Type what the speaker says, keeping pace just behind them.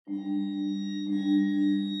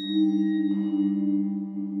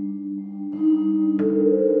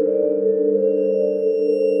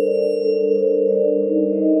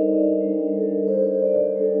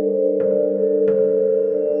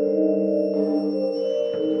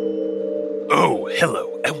Oh,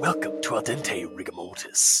 hello, and welcome to Al Dente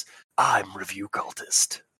Rigamortis. I'm Review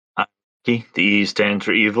Cultist. The E stands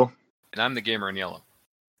for evil. And I'm the gamer in yellow.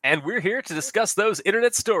 And we're here to discuss those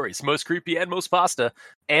internet stories, most creepy and most pasta,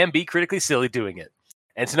 and be critically silly doing it.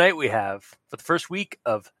 And tonight we have, for the first week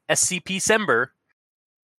of SCP-Sember,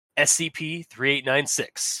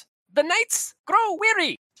 SCP-3896. The Nights Grow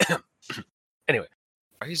Weary! Anyway.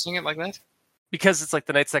 Why are you saying it like that? Because it's like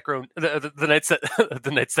the nights that grow the nights that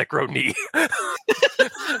the nights that grow knee.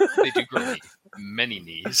 They do grow many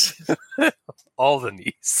knees. All the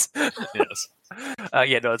knees. Yes.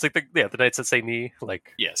 It's like the nights that say knee.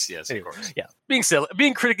 Like yes, anyway, of course. Yeah,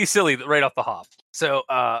 being critically silly right off the hop. So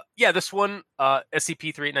this one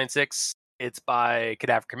SCP-3896. It's by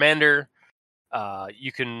Cadaver Commander.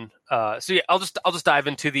 You can I'll just dive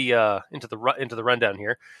into the rundown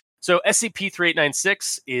here. So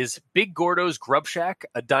SCP-3896 is Big Gordo's Grub Shack,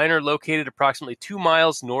 a diner located approximately 2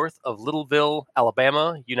 miles north of Littleville,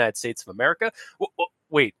 Alabama, United States of America.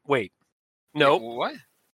 Wait. No. What?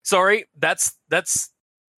 Sorry, that's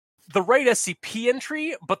the right SCP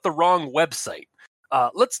entry, but the wrong website.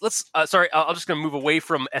 Sorry, I'm just going to move away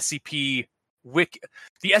from SCP Wiki,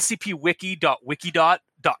 the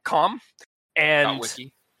scpwiki.wiki.com, and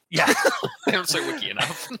 .wiki. Yeah, I don't say wiki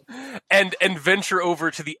enough. and venture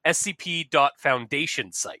over to the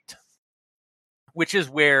scp.foundation site, which is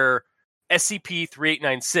where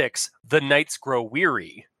SCP-3896, The Nights Grow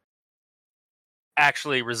Weary,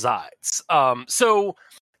 actually resides. And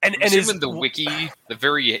is the wiki, the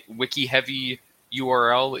very wiki heavy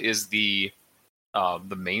URL is the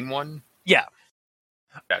main one. Yeah.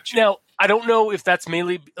 Gotcha. Now, I don't know if that's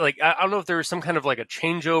mainly I don't know if there's some kind of like a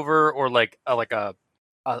changeover or like a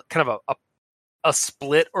kind of a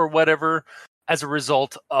split or whatever as a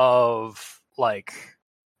result of like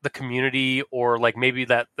the community, or like maybe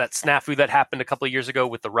that snafu that happened a couple of years ago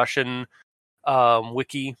with the Russian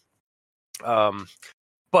wiki.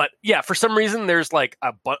 But yeah, for some reason there's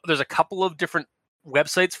there's a couple of different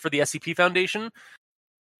websites for the SCP Foundation,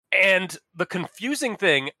 and the confusing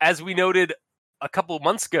thing, as we noted a couple of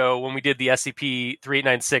months ago when we did the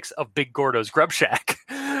SCP-3896 of Big Gordo's Grub Shack,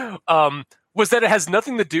 was that it has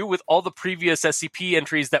nothing to do with all the previous SCP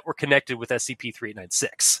entries that were connected with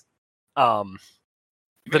SCP-3896. The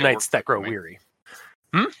Nights That Grow Weary.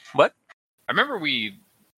 What? I remember we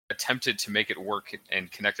attempted to make it work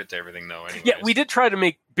and connect it to everything, though. Anyways. Yeah, we did try to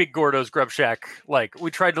make Big Gordo's Grub Shack,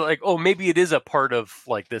 we tried to maybe it is a part of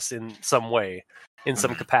this in some way, in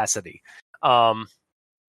some capacity. It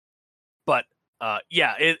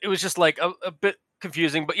was just a bit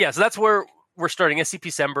confusing. But yeah, so that's where we're starting.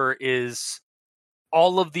 SCP-Sember is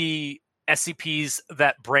all of the SCPs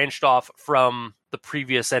that branched off from the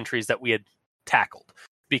previous entries that we had tackled,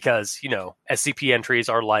 because SCP entries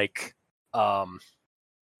are like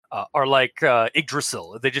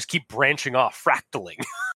Yggdrasil. They just keep branching off, fractaling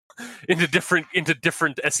into different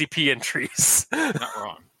SCP entries. Not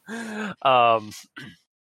wrong.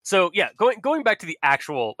 So yeah, going back to the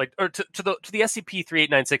actual to the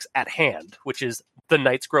SCP-3896 at hand, which is The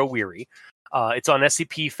Nights Grow Weary. It's on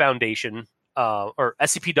SCP Foundation, or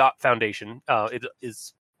scp.foundation. It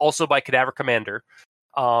is also by Cadaver Commander.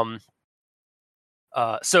 So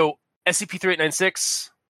SCP-3896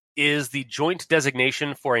 is the joint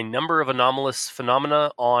designation for a number of anomalous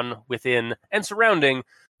phenomena on, within, and surrounding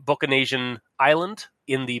Bokanasian Island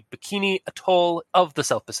in the Bikini Atoll of the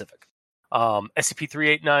South Pacific.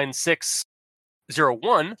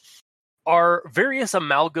 SCP-3896-01 are various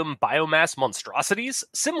amalgam biomass monstrosities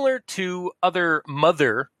similar to other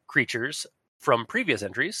mother creatures from previous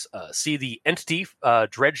entries. See the entity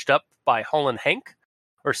dredged up by Holland Hank,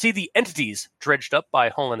 or see the entities dredged up by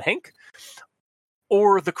Holland Hank,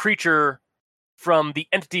 or the creature from the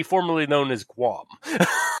entity formerly known as Guam.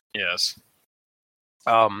 Yes.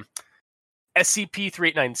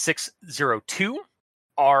 SCP-3896-02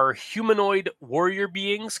 are humanoid warrior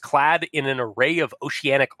beings clad in an array of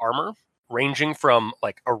oceanic armor, ranging from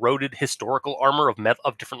eroded historical armor of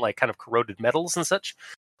different kind of corroded metals and such,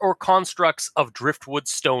 or constructs of driftwood,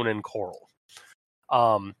 stone, and coral.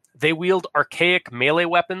 They wield archaic melee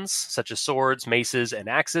weapons such as swords, maces, and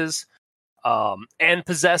axes, and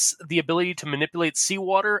possess the ability to manipulate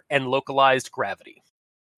seawater and localized gravity.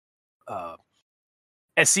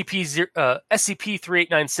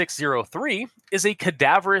 SCP-3896-03 is a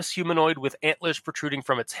cadaverous humanoid with antlers protruding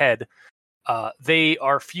from its head, They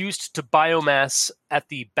are fused to biomass at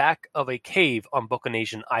the back of a cave on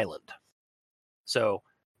Bokonasian Island. So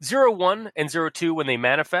 01 and 02, when they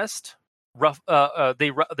manifest,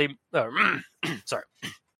 sorry.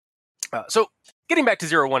 So getting back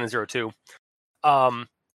to 01 and 02,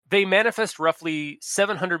 they manifest roughly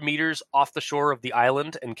 700 meters off the shore of the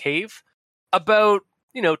island and cave, about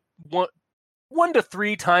 1 to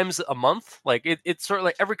 3 times a month. Like it's sort of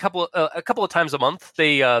like a couple of times a month.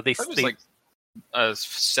 They like a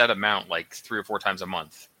set amount, like 3 or 4 times a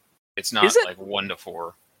month. It's not like 1 to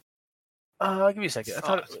 4. Give me a second. I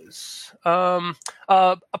thought it was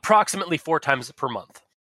approximately 4 times per month.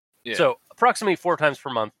 Yeah. So approximately 4 times per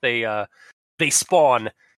month, they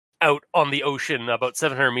spawn out on the ocean about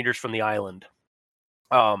 700 meters from the island.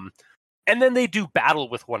 And then they do battle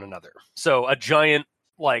with one another. So a giant,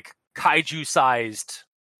 like, kaiju-sized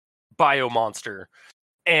biomonster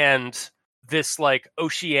and this, like,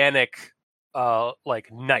 oceanic,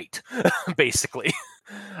 like, knight, basically.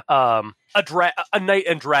 A knight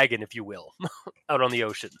and dragon, if you will, out on the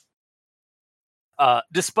ocean.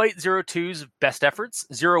 Despite 02's best efforts,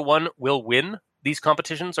 01 will win these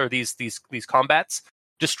competitions or these combats,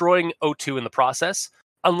 destroying 02 in the process,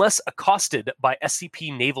 unless accosted by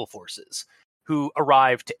SCP naval forces, who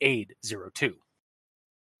arrive to aid 02.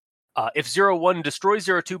 If 01 destroys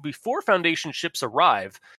 02 before Foundation ships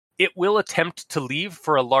arrive, it will attempt to leave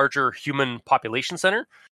for a larger human population center.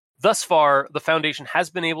 Thus far, the Foundation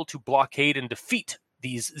has been able to blockade and defeat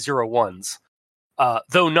these 01s,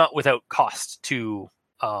 though not without cost to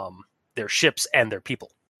their ships and their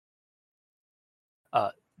people.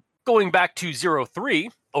 Going back to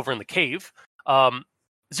 03, over in the cave,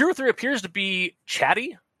 03 appears to be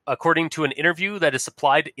chatty, according to an interview that is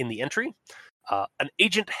supplied in the entry. An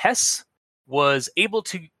Agent Hess was able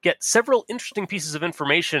to get several interesting pieces of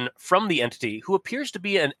information from the entity, who appears to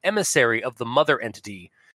be an emissary of the mother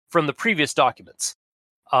entity from the previous documents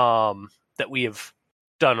that we have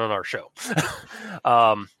done on our show.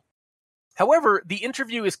 However, the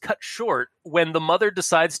interview is cut short when the mother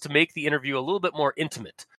decides to make the interview a little bit more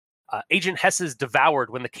intimate. Agent Hess is devoured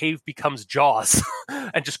when the cave becomes Jaws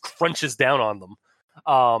and just crunches down on them.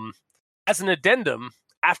 As an addendum,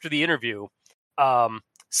 after the interview,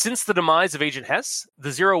 since the demise of Agent Hess,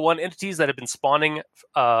 the 01 entities that have been spawning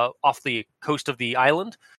off the coast of the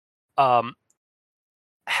island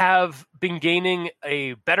have been gaining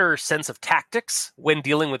a better sense of tactics when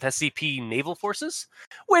dealing with SCP naval forces,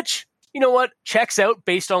 which, you know what, checks out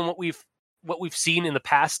based on what we've seen in the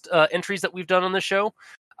past entries that we've done on the show,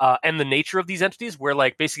 and the nature of these entities, where,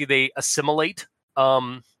 like, basically they assimilate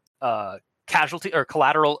casualty or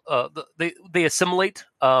collateral. They assimilate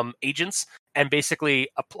agents and basically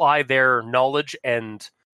apply their knowledge and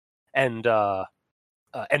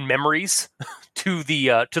memories to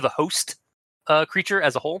the host creature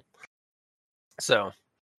as a whole. So,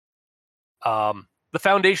 the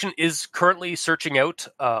Foundation is currently searching out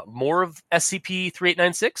more of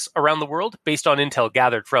SCP-3896 around the world based on intel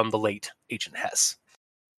gathered from the late Agent Hess.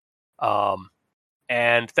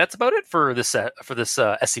 And that's about it for this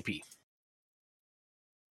SCP.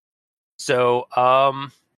 So, I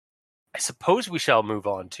suppose we shall move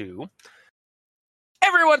on to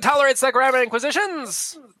everyone tolerates the Grand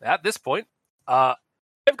Inquisitions. At this point, I've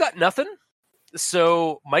got nothing.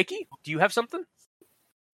 So, Mikey, do you have something?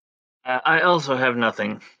 I also have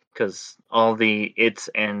nothing, because all the its,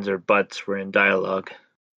 ands, or buts were in dialogue.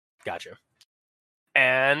 Gotcha.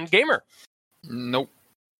 And Gamer? Nope.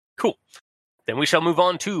 Cool. Then we shall move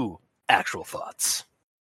on to actual thoughts.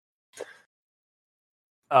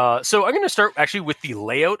 So I'm going to start actually with the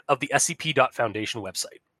layout of the SCP.Foundation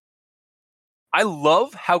website. I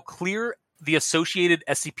love how clear the associated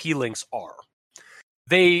SCP links are.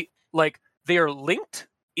 They are linked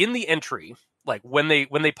in the entry, like when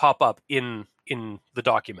they pop up in the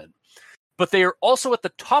document, but they are also at the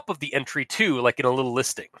top of the entry too, like in a little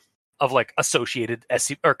listing of like associated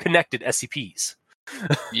or connected SCPs.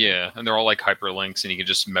 Yeah, and they're all like hyperlinks, and you can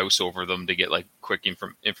just mouse over them to get like quick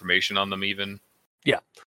information on them. Even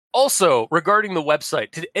Also, regarding the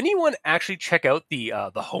website, did anyone actually check out the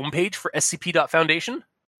homepage for SCP.Foundation?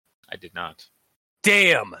 I did not.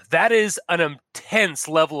 Damn, that is an intense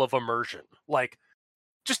level of immersion. Like,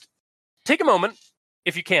 just take a moment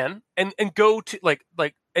if you can and go to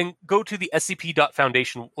go to the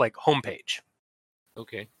SCP.Foundation like homepage.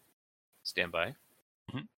 Okay, stand by.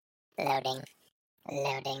 Loading.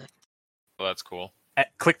 Well, that's cool.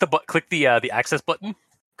 Click the access button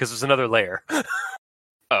because there's another layer.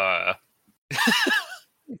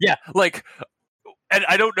 Yeah, like, and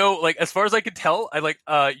I don't know, like, as far as I can tell, I like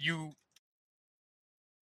you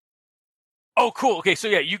Oh, cool. Okay, so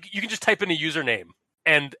yeah, you can just type in a username,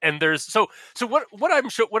 and there's so what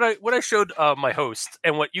I showed my host,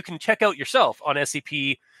 and what you can check out yourself on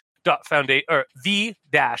scp.foundation or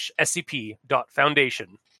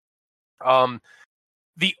the-scp.foundation.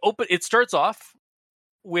 It starts off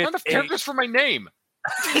with Not enough characters for my name.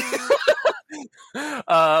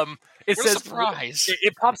 It What says a surprise.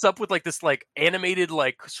 it pops up with like this like animated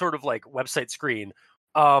like sort of like website screen.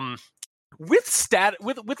 With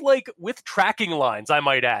with tracking lines, I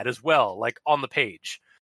might add as well, like on the page.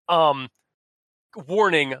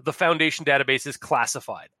 Warning: the Foundation database is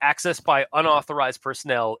classified. Access by unauthorized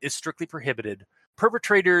personnel is strictly prohibited.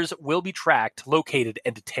 Perpetrators will be tracked, located,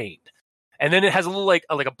 and detained. And then it has a little like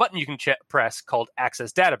a button you can press called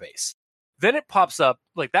Access Database. Then it pops up,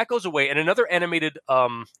 like that goes away, and another animated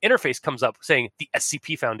interface comes up saying the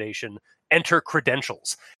SCP Foundation, enter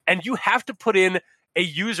credentials. And you have to put in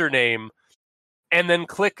a username and then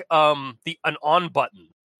click an on button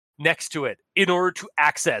next to it in order to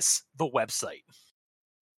access the website.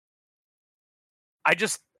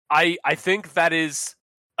 I think that is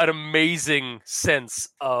an amazing sense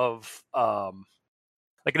of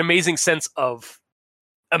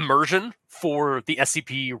immersion for the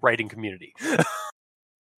SCP writing community.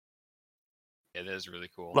 It is really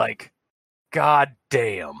cool. Like, god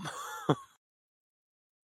damn.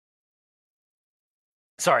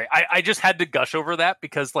 Sorry, I just had to gush over that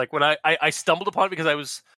because like when I stumbled upon it because I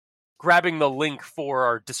was grabbing the link for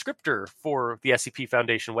our descriptor for the SCP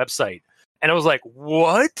Foundation website, and I was like,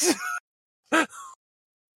 what?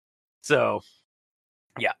 So,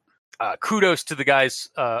 yeah. Kudos to the guys,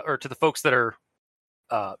 or to the folks that are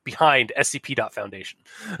behind scp.foundation.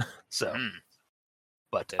 So,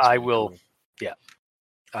 but That's I really will, cool. yeah.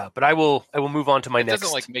 But I will move on to my It next.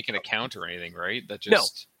 doesn't like make an account or anything, right? That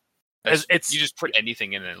just it's you just put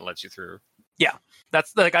anything in and it lets you through. Yeah,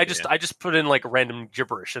 that's like I just put in like random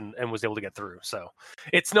gibberish and was able to get through. So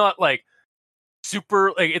it's not like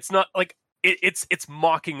super like it's not like it's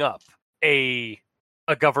mocking up a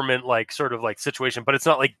government like sort of like situation, but it's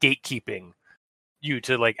not like gatekeeping you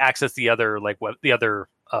to like access the other like the other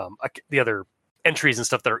entries and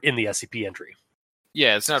stuff that are in the SCP entry.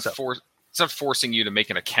 Yeah, it's not it's not forcing you to make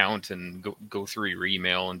an account and go through your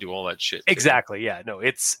email and do all that shit. Exactly. Yeah. No,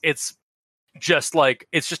 it's just like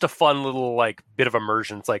it's just a fun little like bit of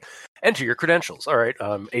immersion. It's like enter your credentials. All right,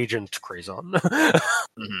 Agent Crazon,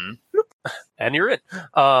 and you're in.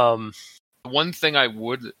 One thing I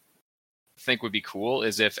would think would be cool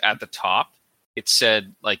is if at the top it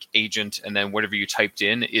said like agent and then whatever you typed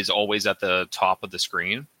in is always at the top of the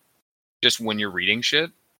screen, just when you're reading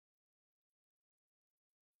shit.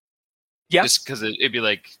 Yeah, just because it'd be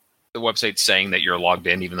like the website saying that you're logged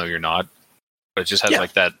in even though you're not, but it just has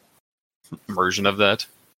like that immersion of that.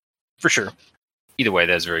 For sure. Either way,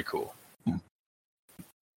 that's very cool.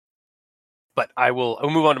 But I'll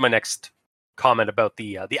move on to my next comment about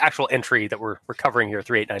the actual entry that we're covering here,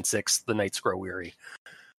 3896, The Nights Grow Weary.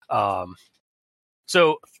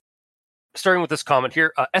 So starting with this comment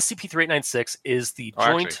here, SCP-3896 is the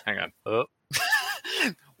joint... Actually, hang on.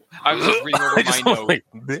 I was just reading over my note.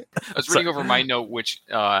 I was reading over my note, which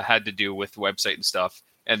had to do with the website and stuff,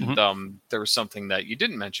 and there was something that you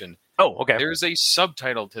didn't mention. Oh, okay. There's a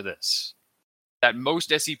subtitle to this that most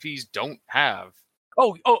SCPs don't have.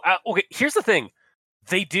 Okay. Here's the thing: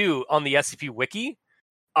 they do on the SCP Wiki,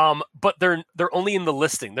 but they're only in the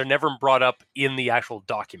listing. They're never brought up in the actual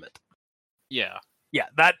document. Yeah. Yeah,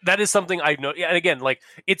 that is something I know. Yeah, and again, like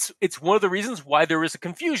it's one of the reasons why there is a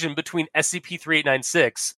confusion between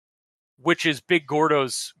SCP-3896, which is Big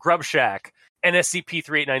Gordo's Grub Shack, and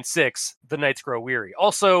SCP-3896, The Nights Grow Weary.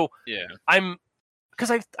 Also, yeah, I'm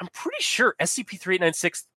pretty sure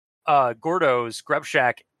SCP-3896, Gordo's Grub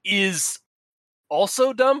Shack is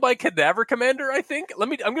also done by Cadaver Commander. I think.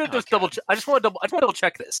 I'm gonna just double. I just want to double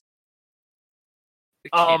check this.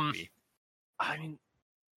 It can't be. I mean.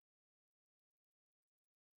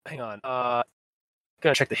 Hang on.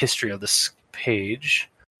 Gonna check the history of this page.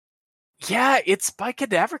 Yeah, it's by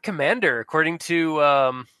Cadaver Commander, according to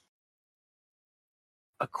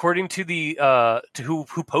the to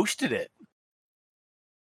who posted it.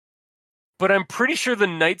 But I'm pretty sure the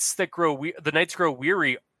Nights Grow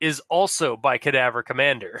Weary is also by Cadaver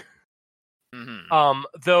Commander. Mm-hmm.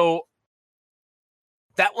 Though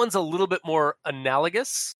that one's a little bit more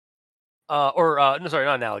analogous. No, sorry,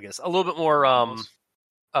 not analogous. A little bit more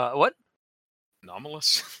what?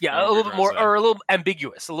 Anomalous? Yeah, a little bit more, or a little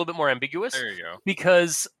ambiguous. A little bit more ambiguous. There you go.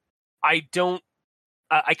 Because I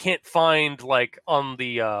can't find like on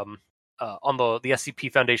the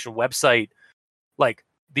SCP Foundation website like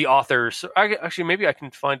the authors. Actually, maybe I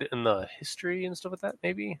can find it in the history and stuff like that.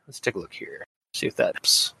 Maybe let's take a look here. See if that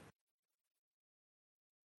helps.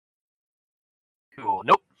 Cool.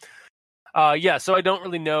 Nope. Yeah. So I don't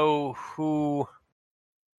really know who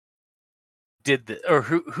did this, or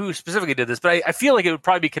who specifically did this, but I feel like it would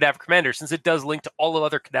probably be Cadaver Commander, since it does link to all of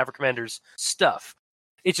other Cadaver Commander's stuff.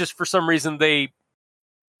 It's just for some reason they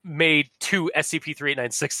made 2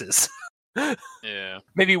 SCP-3896s. Yeah.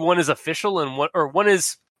 Maybe one is official and one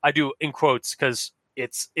is, I do in quotes because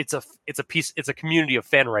it's a community of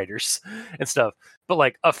fan writers and stuff. But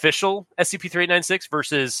like official SCP-3896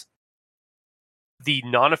 versus the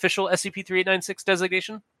non-official SCP-3896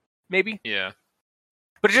 designation, maybe. Yeah.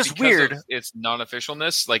 But it's just Because weird. of its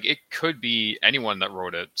non-officialness, like it could be anyone that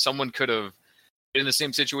wrote it. Someone could have been in the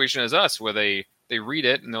same situation as us, where they read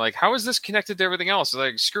it and they're like, "How is this connected to everything else?"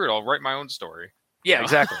 They're like, "Screw it, I'll write my own story." Yeah, You know?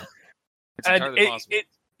 exactly. It's entirely possible.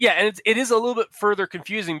 And it is a little bit further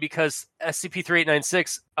confusing because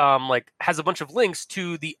SCP-3896 like has a bunch of links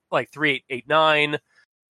to the like 3889,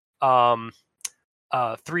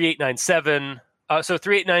 3897. So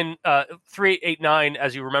 3889,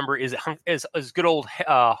 as you remember, is good old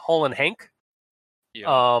Holland Hank.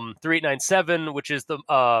 Yeah. 3897, which is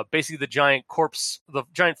the basically the giant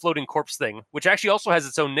floating corpse thing, which actually also has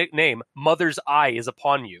its own nickname. Mother's Eye is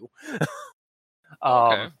upon you.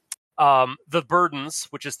 Okay. The Burdens,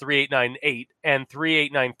 which is 3898, and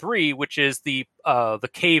 3893, which is the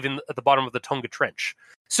cave at the bottom of the Tonga Trench.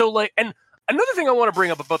 So like, and another thing I want to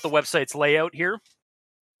bring up about the website's layout here.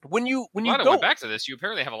 When you Glad I go went back to this. You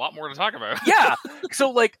apparently have a lot more to talk about. yeah. So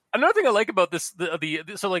like another thing I like about this,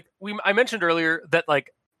 so like I mentioned earlier that like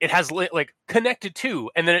it has like connected to,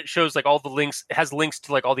 and then it shows like all the links. It has links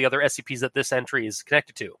to like all the other SCPs that this entry is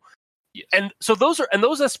connected to. Yes. And so those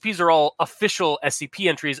SCPs are all official SCP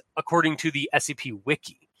entries according to the SCP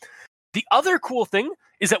Wiki. The other cool thing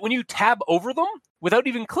is that when you tab over them without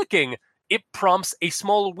even clicking, it prompts a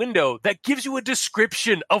small window that gives you a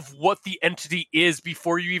description of what the entity is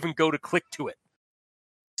before you even go to click to it.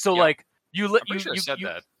 So, Yeah. like, I'm pretty sure I said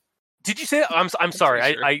that. Did you say that? I'm sorry.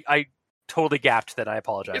 pretty sure. I totally gapped that. I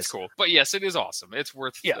apologize. It's cool, but yes, it is awesome. It's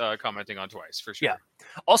worth commenting on twice for sure. Yeah.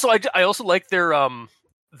 Also, I also like their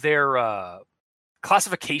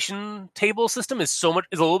classification table system is a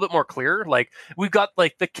little bit more clear. Like we've got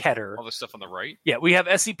like the Keter, All the stuff on the right. Yeah, we have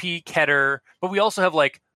SCP Keter, but we also have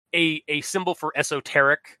like a symbol for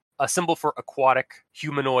esoteric, a symbol for aquatic,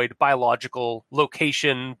 humanoid, biological,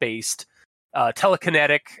 location-based,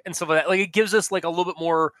 telekinetic, and stuff like that. Like it gives us like a little bit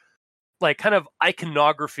more, like kind of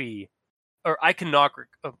iconography, or a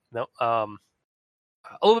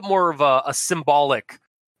little bit more of a symbolic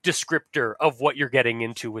descriptor of what you're getting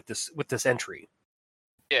into with this entry.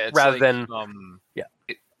 Yeah, it's rather like, than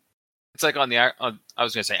it's like on the I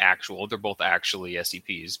was going to say actual. They're both actually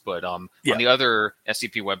SCPs, but on Yeah. the other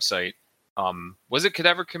SCP website, was it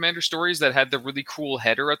Cadaver Commander Stories that had the really cool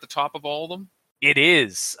header at the top of all of them? It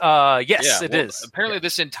is. Yes, it is. Apparently,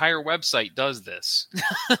 this entire website does this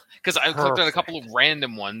because I clicked on a couple of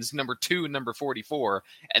random ones, number 2 and number 44,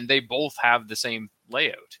 and they both have the same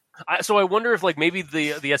layout. So I wonder if like maybe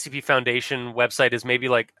the SCP Foundation website is maybe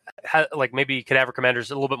like maybe Cadaver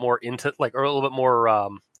Commander's a little bit more into like, or a little bit more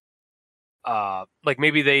like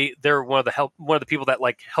maybe they're one of the people that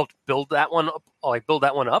like helped build that one up,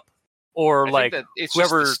 or I like think that it's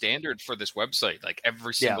whoever just the standard for this website. Like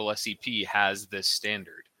every single SCP has this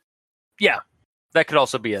standard, that could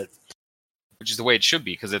also be it. which is the way it should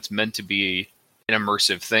be because it's meant to be an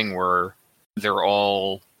immersive thing where they're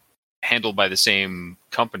all handled by the same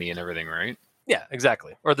company and everything, right? Yeah,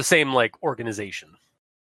 exactly. Or the same like organization.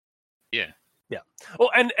 Yeah.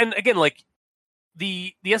 Well, and again, like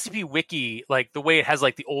the SCP Wiki, like the way it has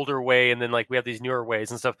like the older way, and then like we have these newer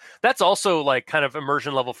ways and stuff. That's also like kind of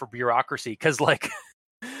immersion level for bureaucracy, because like,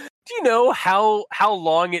 do you know how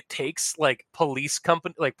long it takes like police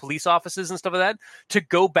offices and stuff like that to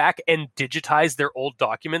go back and digitize their old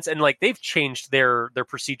documents, and like they've changed their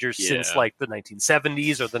procedures since like the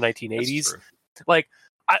 1970s or the 1980s. Like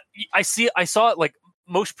I saw it like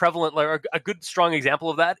most prevalent, like a good strong example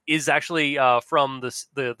of that is actually from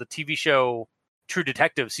the TV show True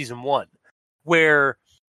Detective season 1, where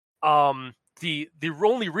the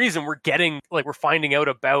only reason we're finding out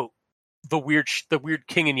about the weird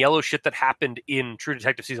King in Yellow shit that happened in True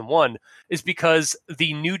Detective season 1 is because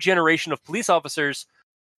the new generation of police officers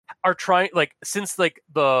are trying, like, since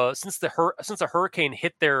a hurricane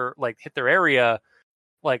hit their area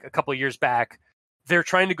like a couple of years back, they're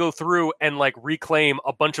trying to go through and like reclaim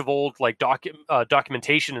a bunch of old like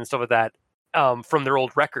documentation and stuff like that from their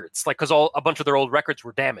old records, like because a bunch of their old records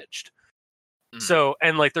were damaged. So,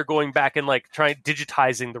 and like they're going back and like trying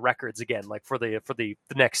digitizing the records again, like for the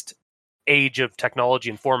next age of technology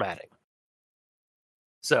and formatting.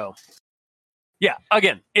 So, yeah,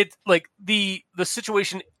 again, it's like the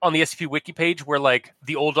situation on the SCP Wiki page where like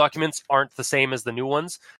the old documents aren't the same as the new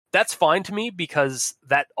ones. That's fine to me because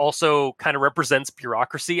that also kind of represents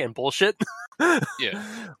bureaucracy and bullshit.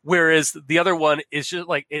 Yeah. Whereas the other one is just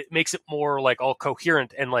like it makes it more like all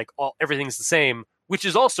coherent and like everything's the same, which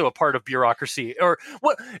is also a part of bureaucracy, or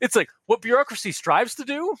what it's like what bureaucracy strives to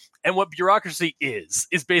do and what bureaucracy is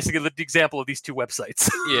basically the example of these two websites.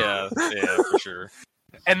 Yeah, for sure.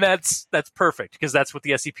 And that's perfect because that's what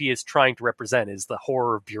the SCP is trying to represent is the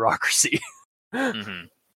horror of bureaucracy. Mm-hmm.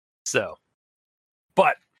 So,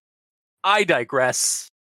 but I digress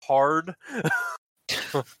hard.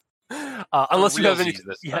 Unless you have any,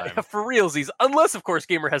 for realsies. Unless, of course,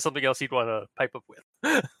 Gamer has something else he'd want to pipe up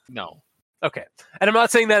with. No. Okay, and I'm not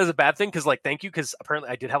saying that as a bad thing because, like, thank you because apparently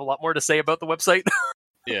I did have a lot more to say about the website.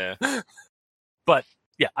 Yeah. But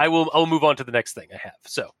yeah, I'll move on to the next thing I have.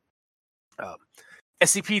 So,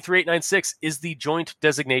 SCP-3896 is the joint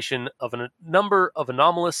designation of a number of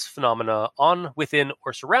anomalous phenomena on, within,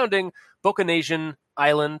 or surrounding Bokonasian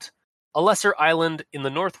Island, a lesser island in the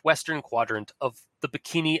northwestern quadrant of the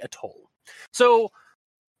Bikini Atoll. So,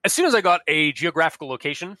 as soon as I got a geographical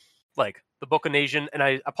location, like the Bokonasian, and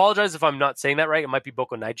I apologize if I'm not saying that right, it might be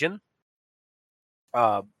Bokonajin.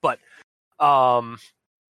 But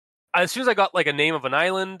as soon as I got like a name of an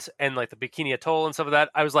island and like the Bikini Atoll and stuff like that,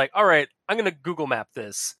 I was like, all right, I'm going to Google map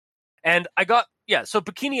this. And I got, so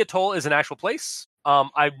Bikini Atoll is an actual place. I'm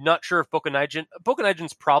not sure if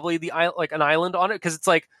Bokonajin's probably like an island on it because it's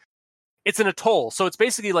like, it's an atoll. So it's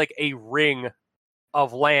basically like a ring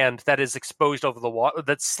of land that is exposed over the water,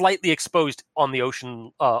 that's slightly exposed on the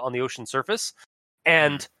ocean surface.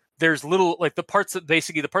 And there's little, like the parts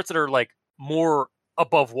that are like more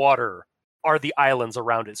above water are the islands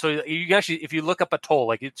around it. So you can actually, if you look up atoll,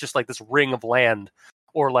 like it's just like this ring of land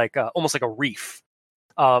or like almost like a reef.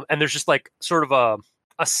 And there's just like sort of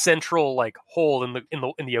a central like hole in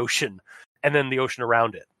the ocean and then the ocean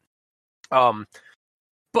around it.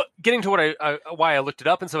 But getting to why I looked it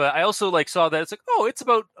up and so I also like saw that it's like, oh, it's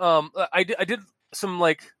about I did some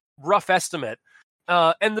like rough estimate,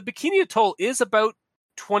 and the Bikini Atoll is about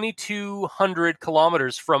 2,200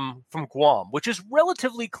 kilometers from Guam, which is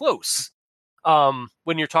relatively close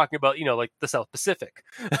when you're talking about like the South Pacific.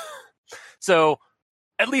 So,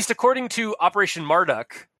 at least according to Operation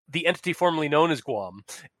Marduk, the entity formerly known as Guam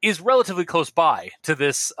is relatively close by to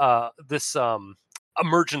this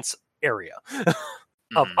emergence area.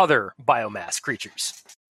 Of other biomass creatures.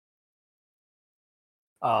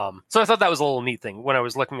 So I thought that was a little neat thing when I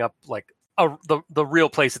was looking up like the real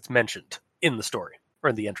place it's mentioned in the story or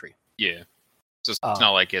in the entry. Yeah, so it's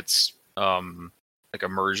not like it's like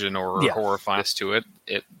immersion or horrifying to it.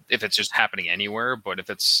 If it's just happening anywhere, but if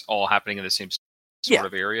it's all happening in the same sort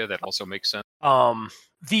of area, that also makes sense. And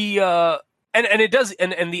it does,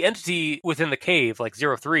 and the entity within the cave, like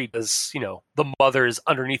 03, does the mother is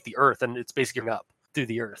underneath the earth, and it's basically up through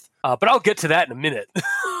the earth. But I'll get to that in a minute.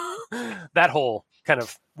 That whole kind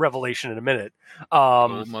of revelation in a minute.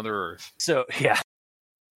 Old Mother Earth. So yeah,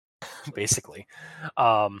 basically.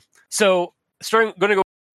 So going to go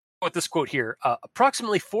with this quote here.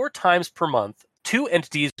 Approximately 4 times per month, 2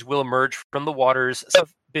 entities will emerge from the waters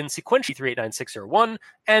have been sequentially 389601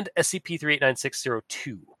 and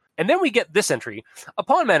SCP-389602. And then we get this entry.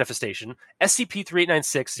 Upon manifestation,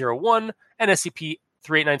 SCP-389601 and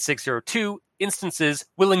SCP-389602 instances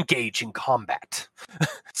will engage in combat.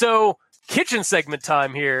 So, kitchen segment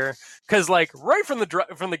time here, because like right from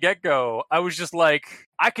the get-go, I was just like,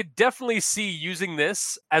 I could definitely see using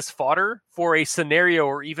this as fodder for a scenario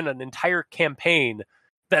or even an entire campaign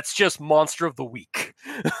that's just Monster of the Week.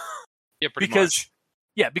 Yeah, pretty much.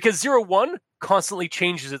 Yeah, because 01 constantly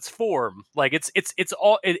changes its form. Like it's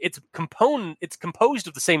composed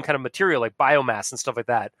of the same kind of material, like biomass and stuff like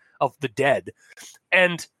that, of the dead.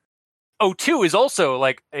 And 02 is also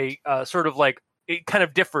like a sort of like, it kind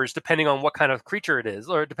of differs depending on what kind of creature it is,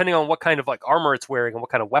 or depending on what kind of like armor it's wearing and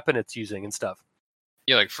what kind of weapon it's using and stuff.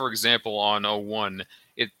 Yeah, like for example, on 01,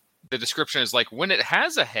 the description is like when it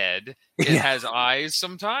has a head, it has eyes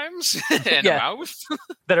sometimes and a mouth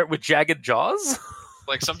that are with jagged jaws.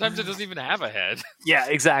 Like sometimes it doesn't even have a head. Yeah,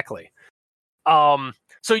 exactly.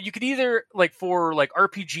 So you could either like for like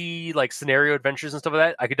RPG like scenario adventures and stuff like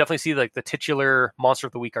that, I could definitely see like the titular Monster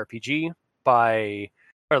of the Week RPG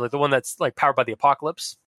or like the one that's like powered by the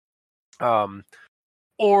apocalypse.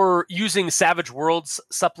 Or using Savage Worlds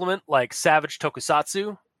supplement like Savage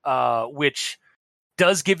Tokusatsu, which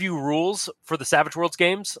does give you rules for the Savage Worlds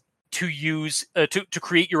games, to use to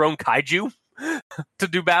create your own kaiju to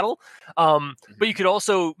do battle. But you could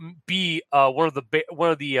also be one of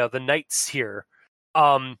the knights here,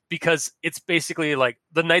 because it's basically like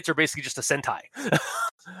the knights are basically just a Sentai.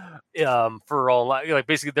 For all like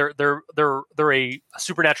basically they're a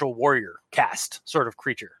supernatural warrior caste sort of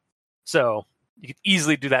creature. So you could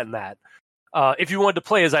easily do that in that. If you wanted to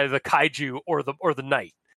play as either the kaiju or the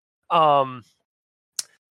knight.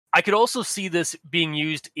 I could also see this being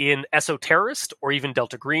used in Esoterrorist or even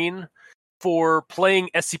Delta Green for playing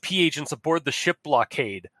SCP agents aboard the ship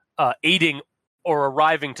blockade, aiding or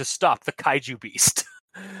arriving to stop the kaiju beast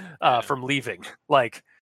from leaving. Like,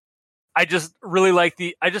 I just really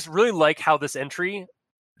like how this entry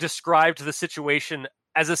described the situation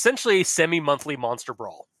as essentially a semi-monthly monster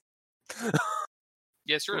brawl.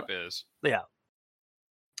 Yeah, it sort of is. Yeah,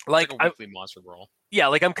 like a weekly monster brawl. Yeah,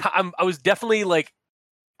 like I was definitely like,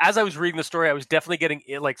 as I was reading the story, I was definitely getting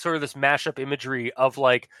like sort of this mashup imagery of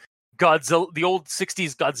like Godzilla, the old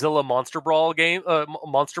 '60s Godzilla Monster Brawl game,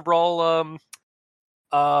 Monster Brawl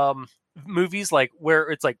movies, like where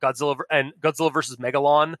it's like Godzilla versus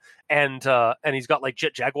Megalon, and he's got like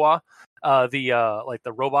Jet Jaguar, the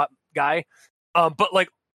robot guy, but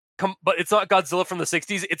it's not Godzilla from the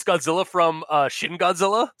 '60s. It's Godzilla from Shin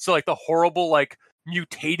Godzilla. So like the horrible like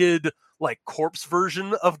mutated like corpse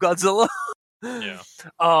version of Godzilla. Yeah.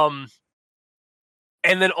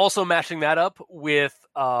 And then also mashing that up with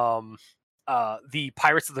the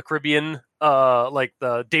Pirates of the Caribbean, like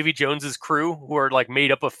the Davy Jones's crew, who are like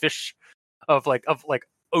made up of fish, of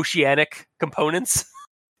oceanic components.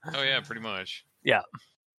 Oh yeah, pretty much. Yeah.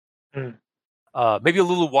 Maybe a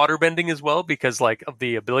little water bending as well, because like of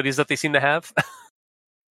the abilities that they seem to have.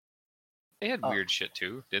 They had weird shit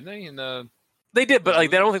too, didn't they? They did, but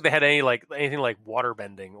like I don't think they had anything like water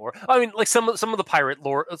bending, or I mean, like some of the pirate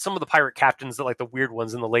lore, some of the pirate captains that like the weird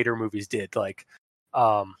ones in the later movies did, like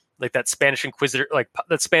that Spanish Inquisitor, like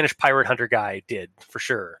that Spanish pirate hunter guy did for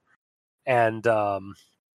sure, and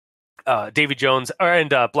Davy Jones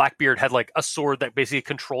and Blackbeard had like a sword that basically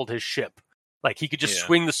controlled his ship, like he could just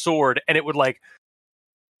swing the sword and it would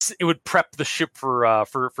prep the ship for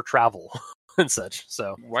travel. And such.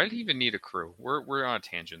 So why did he even need a crew? We're on a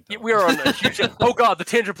tangent though. Yeah, we are on a huge oh god, the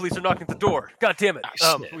tangent police are knocking at the door. God damn it.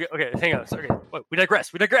 Okay, hang on. Okay. Wait, we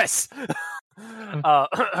digress. Okay,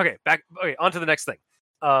 on to the next thing.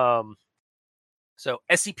 So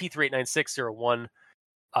SCP-3896-01,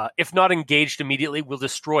 if not engaged immediately, will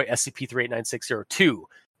destroy SCP-3896-02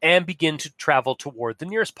 and begin to travel toward the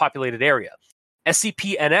nearest populated area.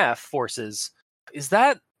 SCP-NF forces, is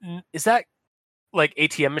that like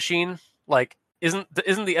ATM machine? Like, isn't the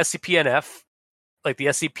SCP-NF like the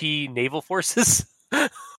SCP Naval Forces?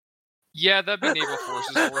 Yeah, that'd be Naval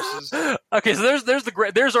Forces. Okay, so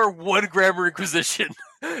there's our one grammar inquisition.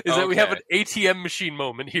 That we have an ATM machine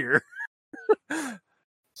moment here.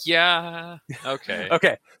 Yeah. Okay.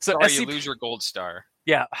 Okay. So Sorry, you lose your gold star.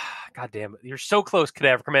 Yeah. God damn it! You're so close,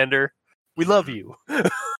 Cadaver Commander. We love you.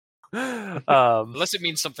 Unless it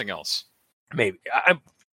means something else. Maybe. I'm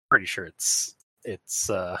pretty sure it's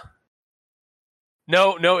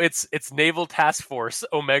No, it's Naval Task Force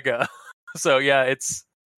Omega. So yeah,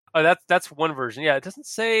 that's one version. Yeah, it doesn't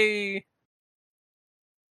say.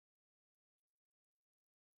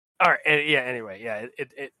 All right. Anyway, yeah.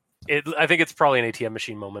 It I think it's probably an ATM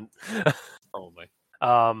machine moment. Probably.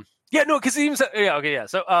 Yeah. No, because even yeah. Okay. Yeah.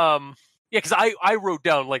 So because I wrote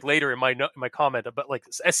down like later in my comment about like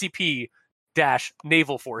SCP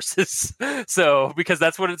Naval Forces. So because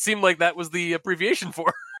that's what it seemed like that was the abbreviation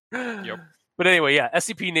for. Yep. But anyway, yeah,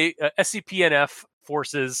 SCP-NF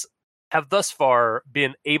forces have thus far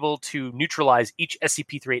been able to neutralize each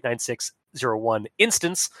SCP-3896-01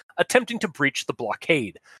 instance attempting to breach the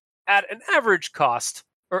blockade at an average cost,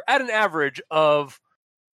 or at an average of,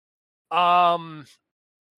 how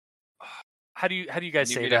do you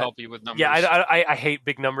guys say that? To help you with numbers? Yeah, I hate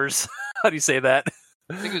big numbers. How do you say that?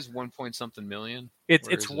 I think it was 1 point something million. It's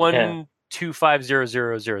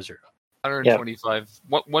 1250000. 125.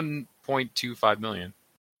 What 1.25 million?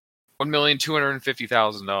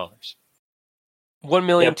 $1,250,000.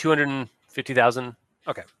 1,250,000.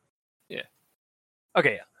 Okay. Yeah.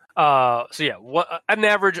 Okay. So yeah, an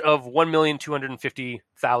average of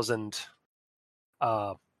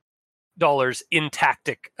 $1,250,000 dollars in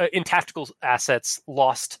tactical assets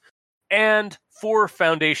lost, and 4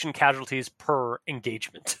 Foundation casualties per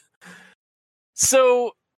engagement.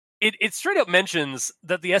 So it straight up mentions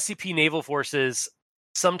that the SCP Naval Forces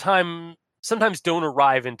sometimes don't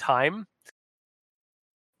arrive in time,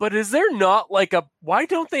 But is there not like why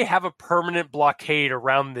don't they have a permanent blockade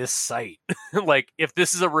around this site? Like, if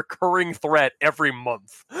this is a recurring threat every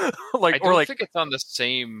month, like, I don't think it's on the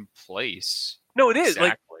same place. No, it is.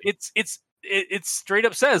 Exactly. Like, it straight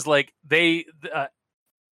up says like they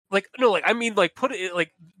like no, like I mean, like put it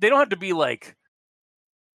like they don't have to be like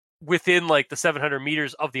within like the 700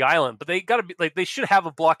 meters of the island, but they got to be like they should have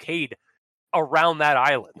a blockade around that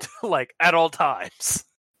island like at all times.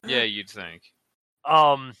 Yeah, you'd think.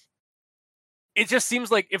 It just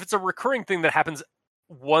seems like if it's a recurring thing that happens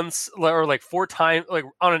once or like 4 times, like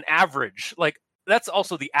on an average, like that's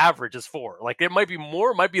also the average is 4. Like it might be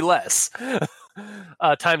more, it might be less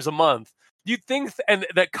times a month. You'd think and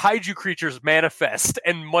that kaiju creatures manifest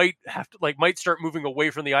and might have to might start moving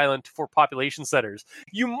away from the island for population centers.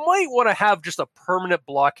 You might want to have just a permanent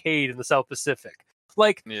blockade in the South Pacific.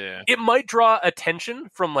 Like, Yeah. it might draw attention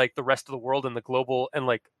from like the rest of the world and the global and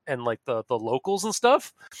the locals and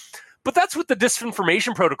stuff. But that's what the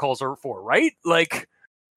disinformation protocols are for, right? Like,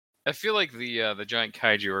 I feel like the giant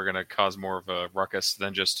kaiju are going to cause more of a ruckus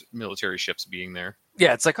than just military ships being there.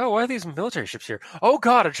 yeah, it's like, oh, why are these military ships here? Oh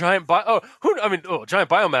God, a giant giant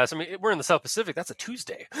biomass. I mean, we're in the South Pacific. That's a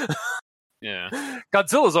Tuesday. Yeah.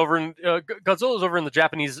 Godzilla's over in the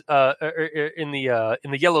Japanese in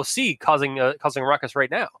the Yellow Sea, causing a ruckus right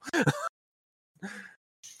now.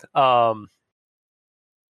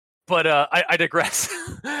 But I digress.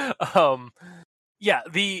 Yeah,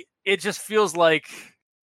 it just feels like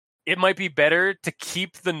it might be better to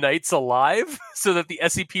keep the Knights alive so that the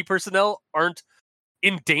SCP personnel aren't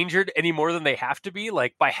endangered any more than they have to be,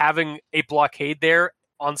 like by having a blockade there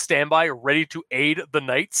on standby, ready to aid the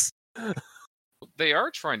Knights. They are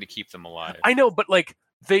trying to keep them alive. I know, but like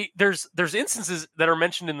there's instances that are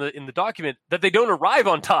mentioned in the document that they don't arrive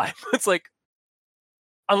on time. It's like,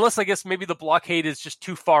 unless I guess maybe the blockade is just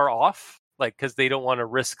too far off, like because they don't want to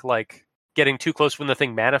risk like getting too close when the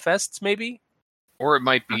thing manifests, maybe. Or it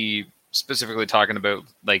might be specifically talking about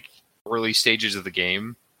like early stages of the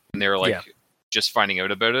game, and they're like just finding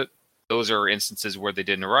out about it. Those are instances where they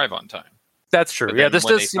didn't arrive on time. That's true. But Yeah, then this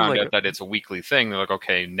when does they seem found like out that it's a weekly thing, they're like,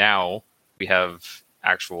 okay, now we have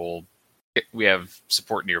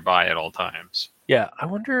support nearby at all times. yeah. I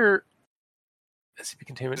wonder. SCP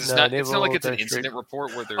containment. It's not like it's an incident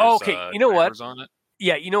report where there's you know what? timers on it.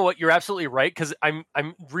 Yeah, you know what? You're absolutely right, because I'm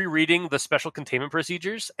rereading the special containment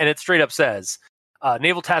procedures, and it straight up says,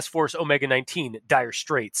 Naval Task Force Omega-19, Dire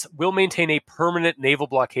Straits, will maintain a permanent naval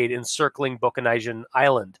blockade encircling Bokanajan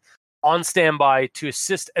Island, on standby to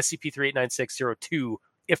assist SCP-3896-02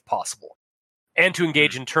 if possible, and to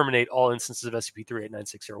engage and terminate all instances of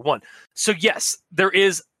SCP-3896-01. So yes, there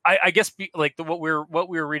is. I guess what we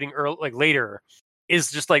were reading later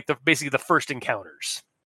is just like basically the first encounters.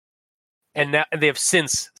 And now they have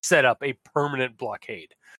since set up a permanent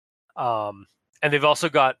blockade. And they've also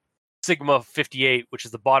got Sigma 58, which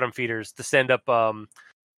is the bottom feeders, to send up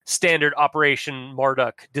standard Operation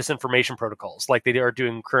Marduk disinformation protocols, like they are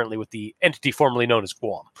doing currently with the entity formerly known as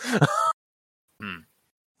Guam.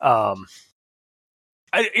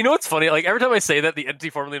 You know what's funny? Like every time I say that, the entity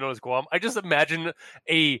formerly known as Guam, I just imagine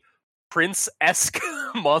a prince-esque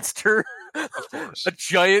monster, Of course. a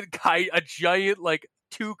giant like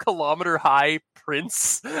 2-kilometer high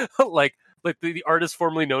prince, like the artist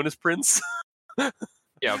formerly known as Prince.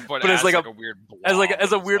 Yeah, but as as like a weird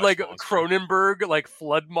as a weird like monster. Cronenberg like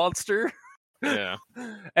flood monster. Yeah.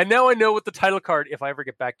 And now I know what the title card, if I ever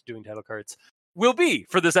get back to doing title cards, will be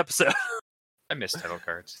for this episode. I miss title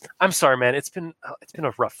cards. I'm sorry, man. It's been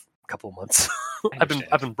a rough couple of months. I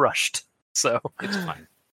I've been brushed, so It's fine.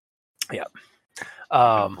 yeah.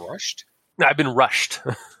 Brushed? I've been rushed.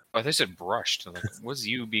 Oh, they said brushed. Like, what does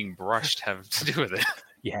you being brushed have to do with it?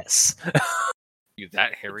 Yes. You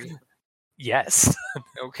that hairy? Yes.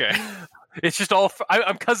 Okay. It's just all.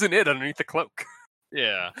 I'm cousin it underneath the cloak.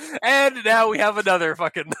 Yeah. And now we have another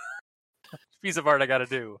fucking piece of art I gotta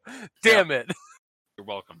do. Damn it. You're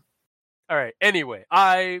welcome. All right. Anyway,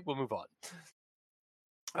 I will move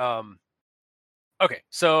on. Okay.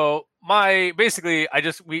 So I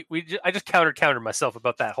just countered myself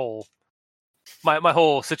about that whole my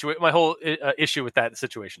whole issue with that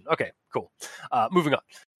situation. Okay. Cool. Moving on.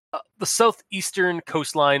 The southeastern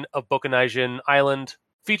coastline of Bokanajan Island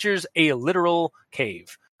features a literal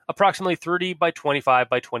cave, approximately 30 by 25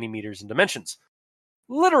 by 20 meters in dimensions.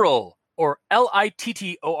 Literal, or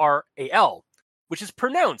Littoral, which is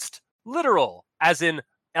pronounced literal, as in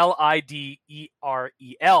Liderel.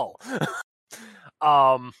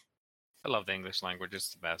 I love the English language.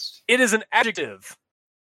 It's the best. It is an adjective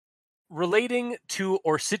relating to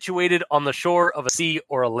or situated on the shore of a sea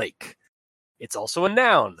or a lake. It's also a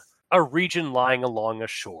noun, a region lying along a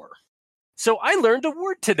shore. So I learned a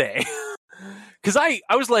word today. Because I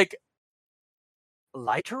was like,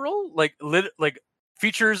 literal? Like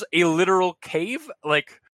features a literal cave?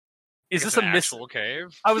 Like, is this an a actual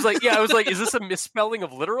cave? I was like, is this a misspelling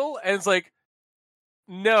of literal? And it's like,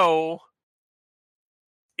 no.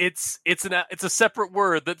 It's a separate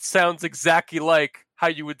word that sounds exactly like how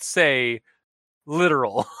you would say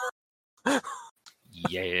literal.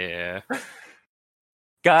 Yeah.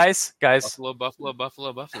 Guys, Buffalo.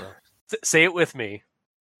 say it with me.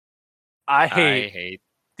 I hate hate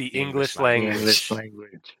the the English English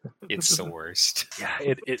language. It's the worst. Yeah,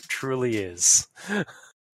 it truly is.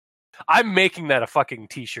 I'm making that a fucking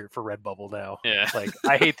t-shirt for Redbubble now. Yeah. Like,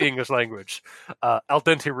 I hate the English language. Al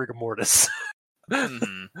dente rigor mortis.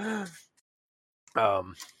 Mhm.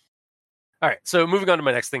 All right, so moving on to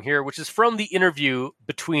my next thing here, which is from the interview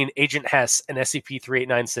between Agent Hess and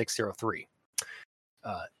SCP-3896-03.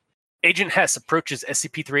 Agent Hess approaches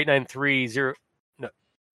SCP-3893-0... No.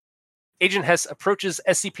 Agent Hess approaches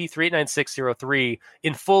SCP-3896-03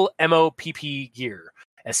 in full MOPP gear.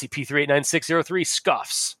 SCP-3896-03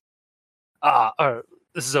 scoffs.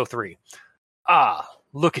 This is 03.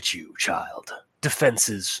 Look at you, child.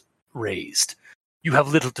 Defenses raised. You have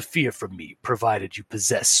little to fear from me, provided you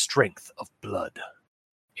possess strength of blood.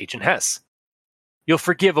 Agent Hess. You'll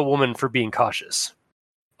forgive a woman for being cautious.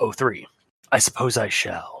 03. I suppose I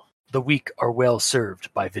shall. The weak are well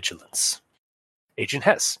served by vigilance. Agent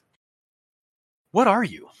Hess. What are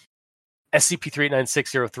you?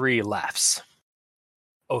 SCP-3896-03 laughs.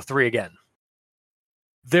 03 again.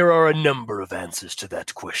 There are a number of answers to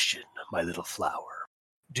that question, my little flower.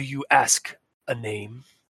 Do you ask a name?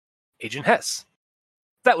 Agent Hess.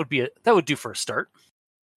 That would do for a start.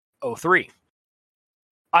 03.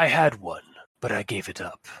 I had one, but I gave it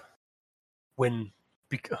up. When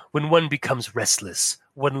one becomes restless,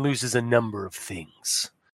 one loses a number of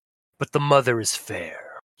things. But the mother is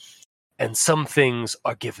fair, and some things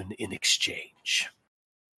are given in exchange.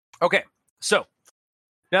 Okay, so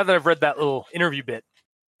now that I've read that little interview bit,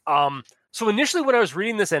 so initially when I was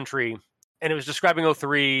reading this entry and it was describing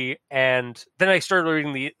 03, and then I started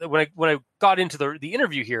reading when I got into the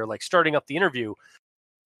interview here, like starting up the interview,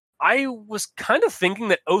 I was kind of thinking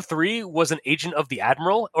that 03 was an agent of the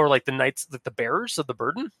Admiral, or like the Knights, like the bearers of the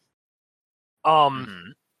burden.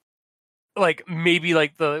 Like maybe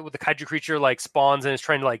like the kaiju creature like spawns and is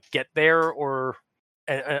trying to like get there or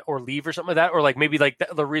leave or something like that, or like maybe like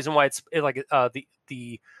the reason why it's like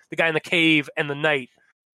the guy in the cave and the knight,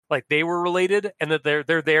 like they were related, and that they're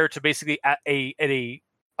there to basically at a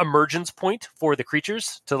emergence point for the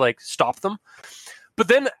creatures to like stop them. But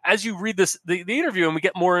then as you read this the interview and we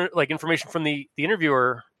get more like information from the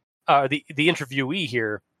interviewer, the interviewee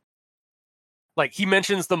here, like he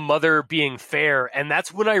mentions the mother being fair, and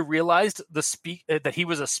that's when I realized that he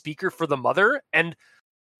was a speaker for the mother. And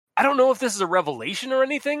I don't know if this is a revelation or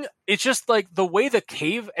anything. It's just like the way the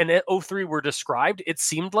cave and 03 were described, it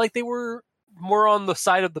seemed like they were more on the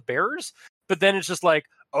side of the bearers. But then it's just like,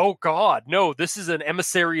 oh god, no, this is an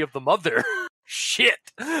emissary of the mother. Shit.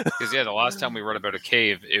 Because yeah, the last time we read about a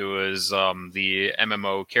cave, it was the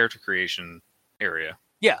MMO character creation area.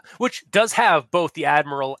 Yeah, which does have both the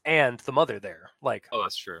Admiral and the mother there. Like, oh,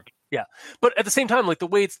 that's true. Yeah, but at the same time, like the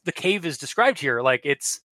way the cave is described here, like it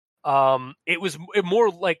more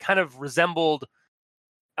like kind of resembled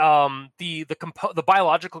the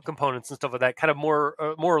biological components and stuff like that. Kind of more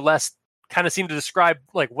or less kind of seem to describe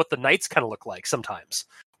like what the knights kind of look like sometimes,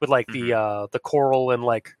 with like the coral and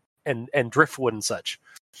like and driftwood and such.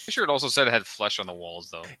 I'm sure it also said it had flesh on the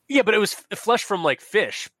walls, though. Yeah, but it was flesh from like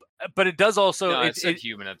fish. But it does also. No, it said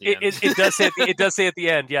human at the end. It does say it does say at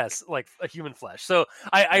the end, yes, like a human flesh. So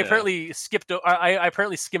I apparently skipped. I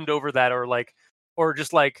apparently skimmed over that, or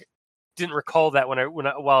just like didn't recall that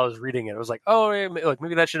while I was reading it. I was like, oh, like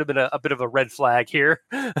maybe that should have been a bit of a red flag here.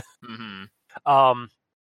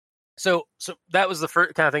 So that was the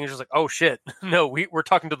first kind of thing. It's just like, oh shit, no, we're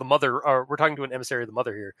talking to the mother, or we're talking to an emissary of the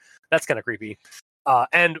mother here. That's kind of creepy.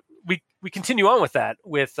 And we continue on with that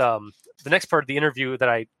with the next part of the interview that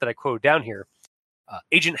I quote down here.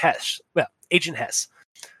 Agent Hess. Well, Agent Hess.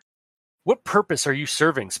 What purpose are you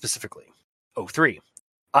serving specifically? 03.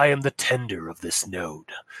 I am the tender of this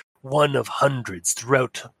node, one of hundreds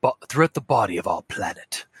throughout the body of our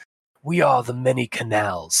planet. We are the many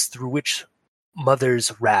canals through which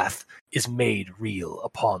Mother's wrath is made real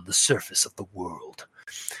upon the surface of the world.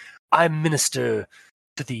 I minister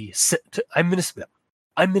to this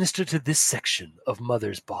section of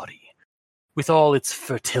Mother's body, with all its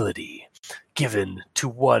fertility, given to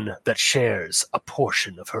one that shares a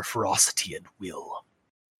portion of her ferocity and will.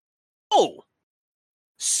 Oh!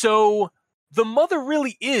 So the mother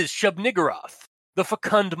really is Shub-Niggurath, the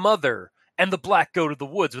fecund mother, and the black goat of the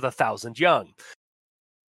woods with 1,000 young.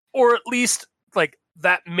 Or at least, like,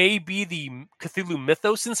 that may be the Cthulhu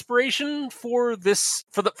mythos inspiration for this,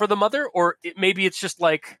 for the mother, or maybe it's just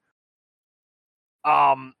like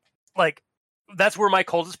that's where my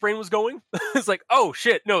cultist brain was going. It's like, oh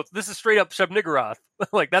shit, no, this is straight up Shub-Niggurath.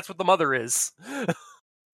 Like, that's what the mother is.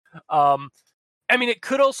 I mean, it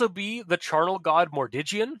could also be the charnel god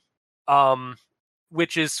Mordigian,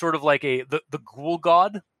 which is sort of like the ghoul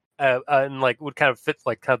god, and like would kind of fit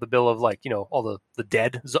like kind of the bill of like, you know, all the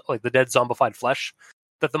dead, like the dead zombified flesh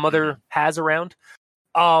that the mother has around.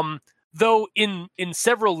 Though in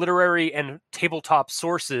several literary and tabletop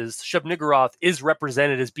sources, Shub-Niggurath is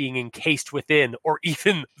represented as being encased within, or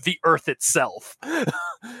even the earth itself.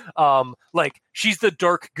 Like, she's the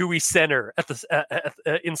dark, gooey center at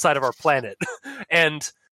the inside of our planet,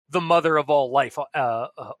 and the mother of all life on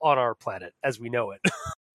our planet as we know it.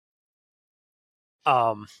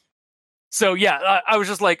 So yeah, I was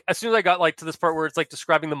just like, as soon as I got like to this part where it's like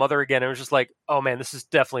describing the mother again, I was just like, oh man, this is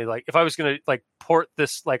definitely like, if I was gonna like port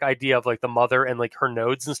this like idea of like the mother and like her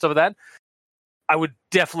nodes and stuff like that, I would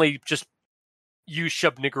definitely just use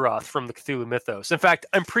Shub-Niggurath from the Cthulhu mythos. In fact,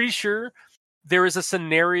 I'm pretty sure there is a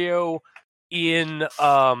scenario in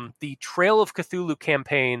the Trail of Cthulhu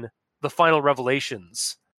campaign, The Final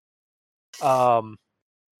Revelations,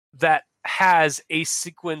 that has a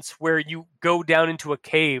sequence where you go down into a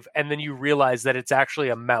cave and then you realize that it's actually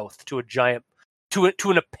a mouth to a giant, to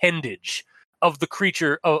an appendage of the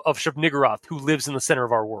creature of Shub-Niggurath who lives in the center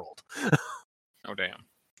of our world. Oh damn.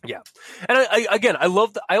 Yeah. And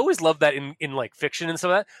I always love that in like fiction and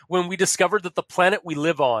stuff like that, when we discovered that the planet we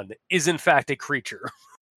live on is in fact a creature.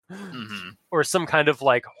 Or some kind of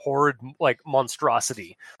like horrid like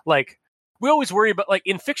monstrosity. Like, we always worry about, like,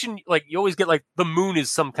 in fiction, like, you always get, like, the moon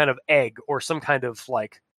is some kind of egg or some kind of,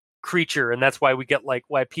 like, creature, and that's why we get, like,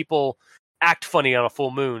 why people act funny on a full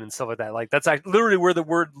moon and stuff like that. Like, that's literally where the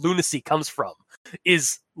word lunacy comes from,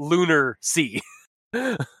 is lunar sea.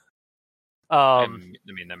 I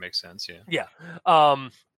mean, that makes sense, yeah. Yeah.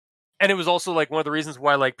 And it was also, like, one of the reasons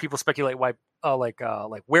why, like, people speculate why, like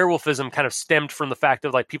werewolfism kind of stemmed from the fact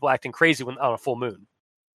of, like, people acting crazy on a full moon.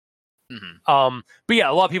 But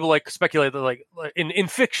yeah, a lot of people like speculate that like in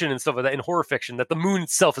fiction and stuff like that, in horror fiction, that the moon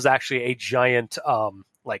itself is actually a giant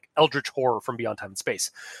like eldritch horror from beyond time and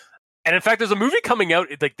space. And in fact, there's a movie coming out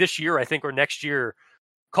like this year, I think, or next year,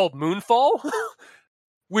 called Moonfall,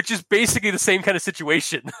 which is basically the same kind of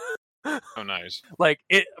situation. Oh, nice. Like,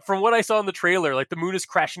 it, from what I saw in the trailer, like the moon is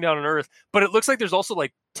crashing down on Earth, but it looks like there's also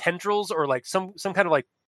like tendrils or like some kind of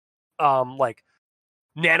like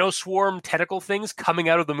nanoswarm tentacle things coming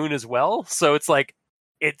out of the moon as well. So it's like,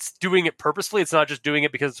 it's doing it purposefully. It's not just doing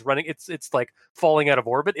it because it's running. It's like falling out of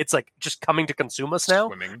orbit. It's like just coming to consume us now.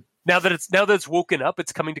 Swimming. Now that it's woken up,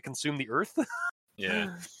 it's coming to consume the Earth.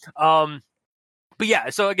 Yeah. But yeah,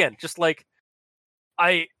 so again, just like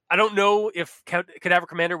I don't know if Cadaver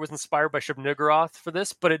Commander was inspired by Shub-Niggurath for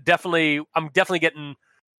this, but I'm definitely getting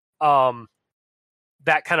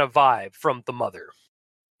that kind of vibe from the mother,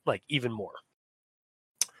 like even more.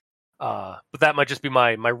 But that might just be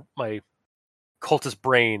my cultist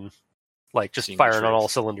brain, like just firing on all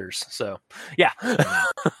cylinders. So yeah,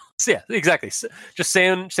 so, yeah, exactly. Just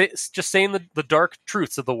saying the dark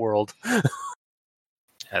truths of the world,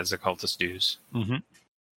 as the cultist do's.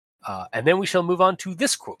 And then we shall move on to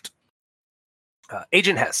this quote.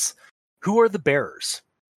 Agent Hess, who are the bearers?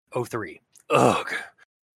 03. Ugh.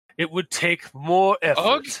 It would take more effort.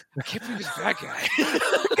 Ugh? I can't believe it's that guy.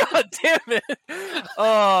 God damn it.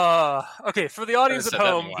 Okay, for the audience at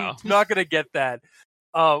home, who's not going to get that,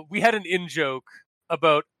 we had an in-joke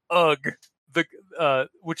about Ugg,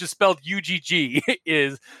 which is spelled UGG,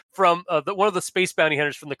 is from one of the space bounty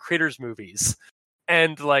hunters from the Critters movies.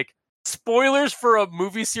 And, like, spoilers for a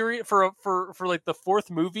movie series, for like, the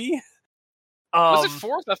fourth movie. Was it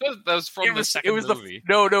fourth? I thought that was from the second movie.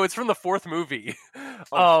 No, it's from the fourth movie.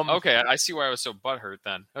 Okay, I see why I was so butthurt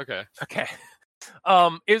then. Okay.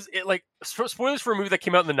 Is it like spoilers for a movie that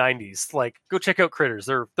came out in the 90s? Like, go check out Critters.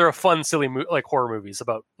 They're a fun, silly like horror movies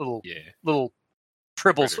about little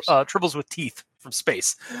tribbles with teeth from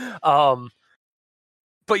space. But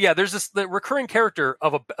yeah, there's the recurring character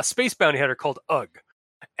of a space bounty hunter called Ugg,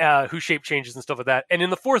 who shape changes and stuff like that. And in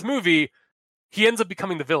the fourth movie, he ends up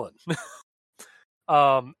becoming the villain.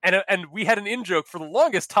 And we had an in-joke for the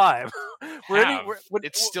longest time.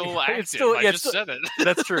 It's still active. I just said it.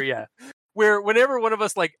 That's true, yeah. Where whenever one of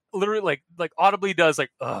us like literally like audibly does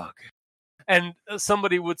like ugh, and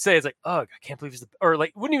somebody would say, it's like, ugh, I can't believe he's the, or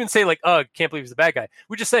like, wouldn't even say like, ugh, can't believe he's the bad guy.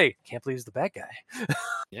 We just say, can't believe he's the bad guy.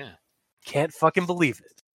 Yeah. Can't fucking believe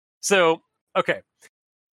it. So, okay.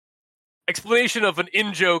 Explanation of an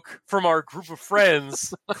in-joke from our group of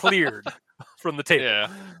friends cleared from the table. Yeah.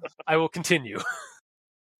 I will continue.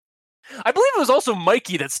 I believe it was also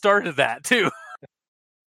Mikey that started that, too.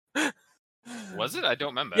 Was it? I don't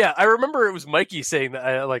remember. Yeah, I remember it was Mikey saying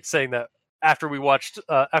that, saying that after we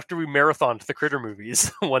marathoned the Critter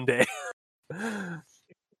movies one day.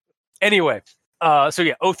 Anyway, so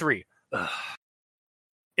yeah, 03.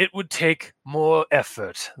 It would take more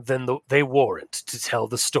effort than they warrant to tell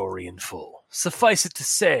the story in full. Suffice it to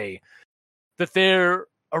say that they're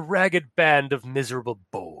a ragged band of miserable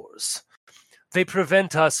bores. They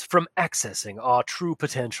prevent us from accessing our true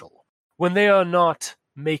potential. When they are not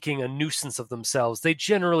making a nuisance of themselves, they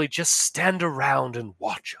generally just stand around and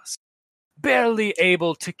watch us, barely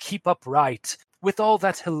able to keep upright with all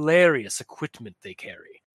that hilarious equipment they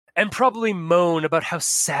carry, and probably moan about how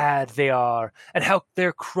sad they are and how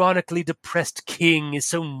their chronically depressed king is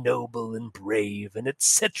so noble and brave, and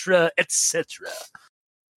etc., etc.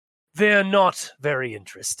 They are not very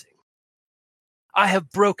interesting. I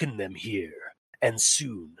have broken them here, and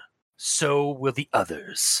soon so will the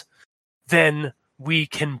others. Then we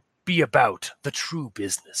can be about the true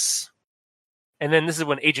business. And then this is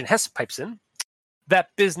when Agent Hess pipes in.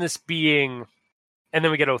 That business being... And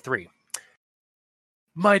then we get 03.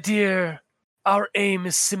 My dear, our aim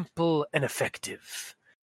is simple and effective.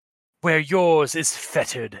 Where yours is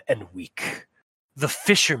fettered and weak. The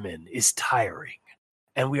fisherman is tiring,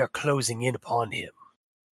 and we are closing in upon him.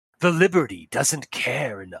 The Liberty doesn't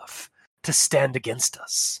care enough to stand against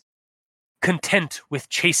us, content with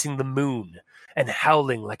chasing the moon and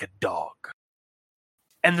howling like a dog.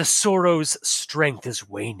 And the Sorrow's strength is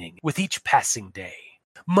waning with each passing day.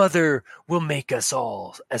 Mother will make us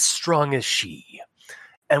all as strong as she,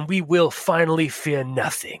 and we will finally fear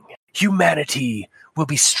nothing. Humanity will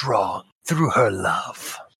be strong through her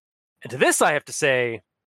love. And to this I have to say,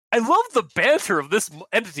 I love the banter of this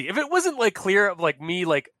entity. If it wasn't like clear of like me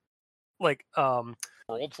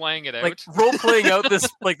Role playing it out. like role playing out this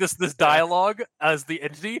this dialogue as the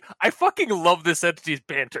entity, I fucking love this entity's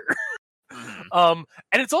banter. And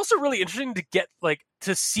it's also really interesting to get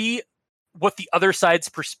to see what the other side's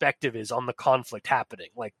perspective is on the conflict happening,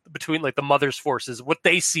 like between like the Mother's forces, what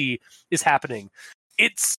they see is happening.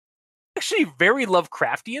 It's actually very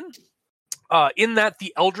Lovecraftian, in that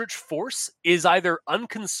the Eldritch Force is either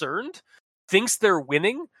unconcerned, thinks they're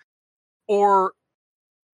winning, or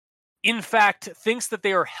in fact thinks that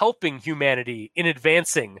they are helping humanity in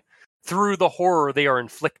advancing through the horror they are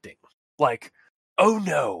inflicting. Like, oh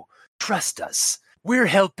no, trust us. We're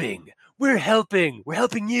helping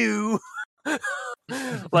you.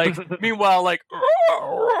 Like, meanwhile, like,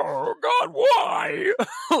 oh God, why?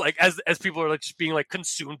 Like, as people are like just being like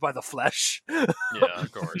consumed by the flesh. Yeah,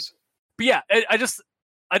 of course. But yeah, I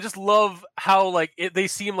just love how like they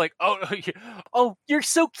seem like, oh, you're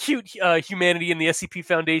so cute, humanity and the SCP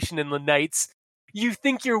Foundation and the Knights. You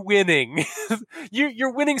think you're winning.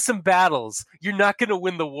 You're winning some battles. You're not going to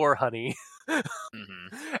win the war, honey.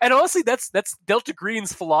 Mm-hmm. And honestly, that's Delta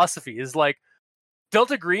Green's philosophy. Is like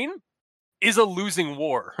Delta Green is a losing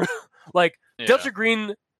war. Like, Yeah. Delta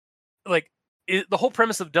Green, like the whole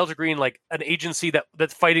premise of Delta Green, like an agency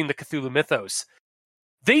that's fighting the Cthulhu mythos.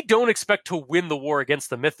 They don't expect to win the war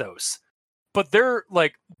against the mythos, but they're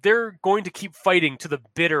going to keep fighting to the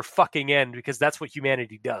bitter fucking end because that's what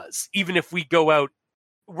humanity does. Even if we go out,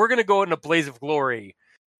 we're going to go out in a blaze of glory.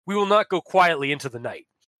 We will not go quietly into the night.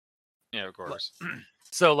 Yeah, of course.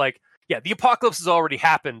 So, like, yeah, the apocalypse has already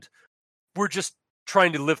happened. We're just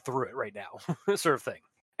trying to live through it right now, sort of thing.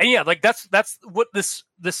 And yeah, like that's what this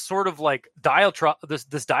sort of like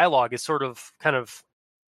this dialogue is sort of kind of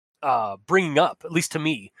bringing up, at least to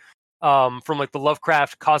me, from like the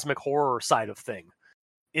Lovecraft cosmic horror side of thing,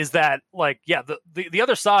 is that like, yeah, the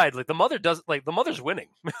other side, like the mother's winning.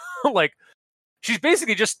 Like, she's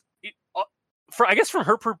basically just I guess from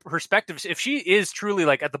her perspective, if she is truly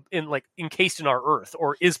like encased in our Earth,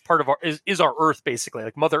 or is part of our is our Earth, basically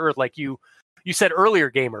like Mother Earth, like you said earlier,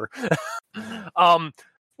 gamer.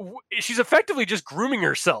 She's effectively just grooming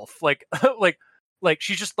herself, like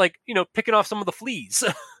she's just like, picking off some of the fleas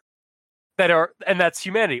and that's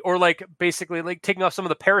humanity, or like basically like taking off some of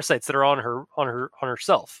the parasites that are on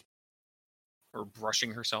herself, Or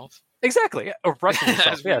brushing herself. exactly, yeah. Or brushing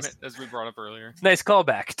herself. Yes, as we brought up earlier. nice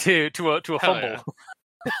callback to a fumble.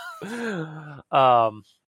 Yeah.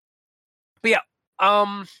 But yeah,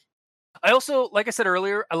 I also, like I said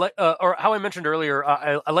earlier, I like or how I mentioned earlier,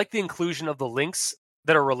 I like the inclusion of the links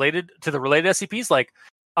that are related to the related SCPs. Like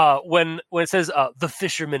when it says the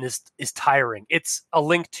fisherman is tiring, it's a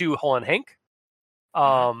link to Holland Hank.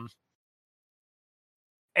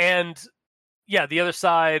 And yeah, the other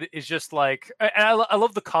side is just like, and I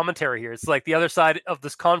love the commentary here. It's like the other side of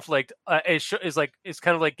this conflict is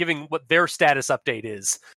kind of like giving what their status update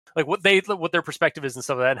is, like what their perspective is and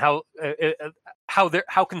stuff like that, and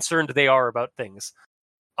how concerned they are about things.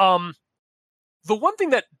 The one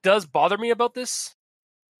thing that does bother me about this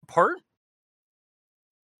part,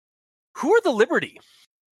 who are the Liberty,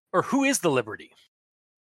 or who is the Liberty?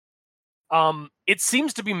 It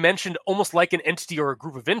seems to be mentioned almost like an entity or a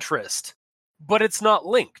group of interest, but it's not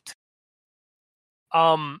linked.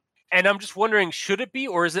 And I'm just wondering, should it be,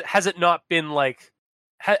 or has it not been like,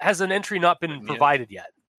 has an entry not been provided yet?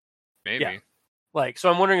 Maybe. Yeah. Like,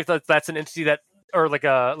 so I'm wondering if that's an entity that, or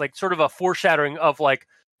like sort of a foreshadowing of like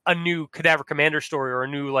a new Cadaver Commander story, or a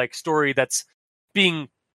new like story that's being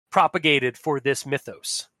propagated for this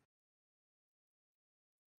mythos.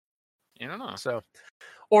 I don't know. So,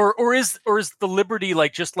 or is the Liberty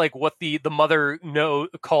like just like what the mother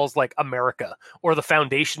calls like America, or the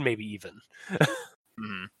Foundation maybe even?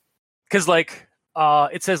 Because like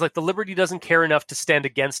it says like the Liberty doesn't care enough to stand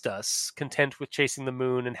against us, content with chasing the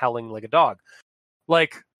moon and howling like a dog.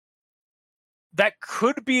 Like that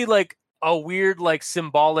could be like a weird like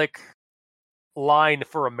symbolic line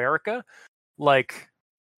for America, like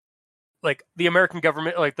the American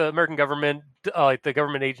government, like the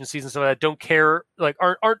government agencies and stuff like that don't care, like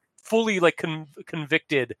aren't fully like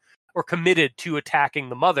convicted or committed to attacking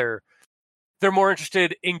the mother. They're more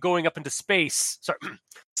interested in going up into space. Sorry,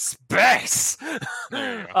 space.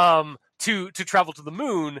 To travel to the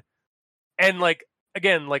moon, and like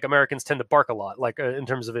again, like Americans tend to bark a lot, like in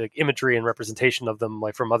terms of like, imagery and representation of them,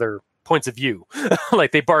 like from other points of view.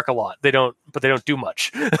 Like they bark a lot. They don't do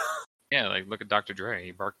much. Yeah, like look at Dr. Dre.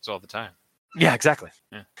 He barks all the time. Yeah, exactly.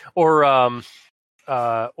 Yeah. Or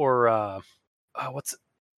what's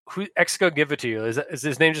who X gonna give it to you? Is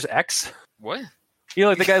his name just X? What? You know,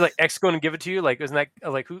 like the guy like X going to give it to you. Like, isn't that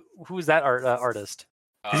like who is that artist?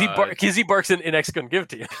 Because he barks in X gonna give it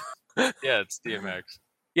to you. Yeah, it's DMX.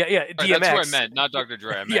 Yeah, Right, DMX. that's who I meant, not Dr.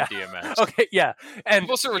 Dre. I meant DMX. Okay, yeah, and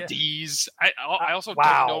People also D's. I also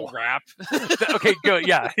wow. don't know rap. Okay, good.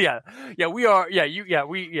 Yeah. We are. Yeah,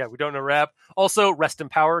 we don't know rap. Also, rest in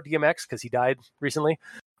power, DMX, because he died recently.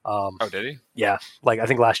 Oh, did he? Yeah, like I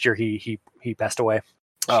think last year he passed away.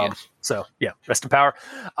 So yeah, rest in power.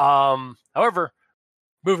 However,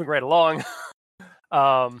 moving right along.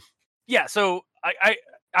 Yeah. So I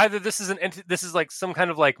either this is like some kind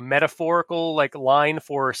of like metaphorical like line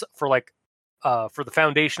for like for the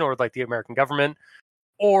Foundation or like the American government,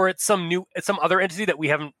 or it's some other entity that we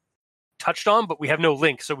haven't touched on, but we have no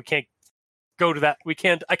link, so we can't go to that. I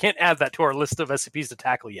can't add that to our list of SCPs to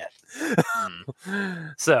tackle yet.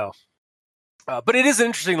 So, but it is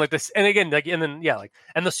interesting, like this, and again, like, and then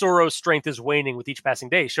and the Soros strength is waning with each passing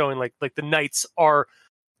day, showing like the Knights are,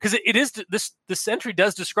 because it is this entry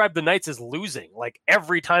does describe the Knights as losing, like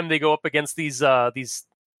every time they go up against these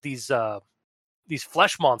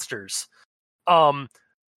flesh monsters.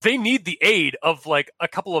 They need the aid of like a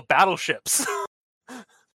couple of battleships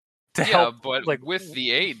to help. But like with the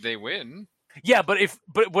aid, they win. Yeah, but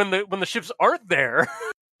when the ships aren't there,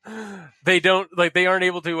 they aren't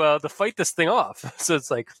able to fight this thing off. So it's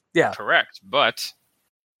like, yeah, correct. But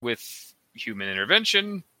with human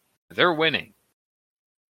intervention, they're winning.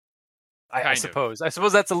 I suppose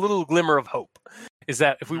that's a little glimmer of hope. Is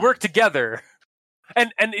that if we work together,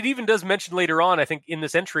 and it even does mention later on, I think in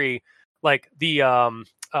this entry, like the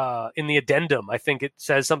in the addendum, I think it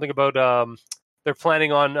says something about they're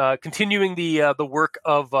planning on continuing the work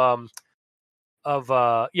of talking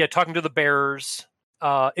to the bearers,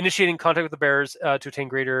 initiating contact with the bearers to obtain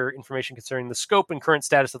greater information concerning the scope and current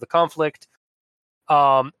status of the conflict,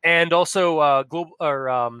 and also global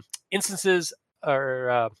or instances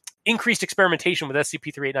or increased experimentation with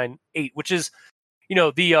SCP-3898, which is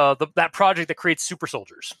that project that creates super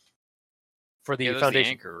soldiers for the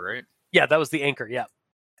Foundation. The anchor, right? Yeah, that was the anchor. Yeah,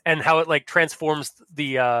 and how it like transforms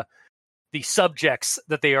the subjects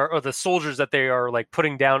that they are, or the soldiers that they are like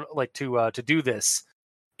putting down, like to do this,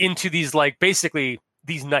 into these like basically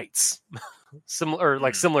these knights, similar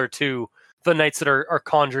to the knights that are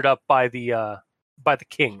conjured up by the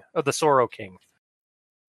king, or the Soro king.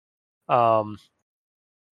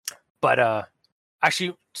 But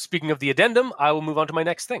actually, speaking of the addendum, I will move on to my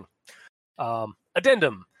next thing.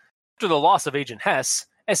 Addendum. After the loss of Agent Hess,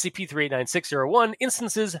 SCP-389601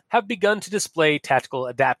 instances have begun to display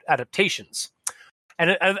tactical adaptations.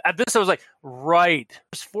 And at this, I was like, right,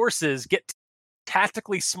 forces get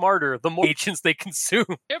tactically smarter, the more agents they consume.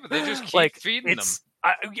 Yeah, but they just keep Like, feeding them.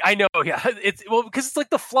 I know, yeah. It's because it's like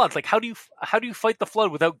the flood. Like, how do you fight the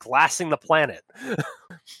flood without glassing the planet?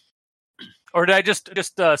 Or did I just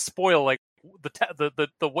spoil like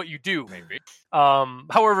the what you do? Maybe.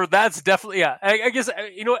 However, that's definitely I guess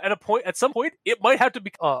at some point it might have to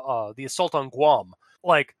be the assault on Guam.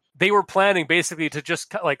 Like they were planning basically to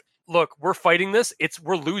just like, look, we're fighting this.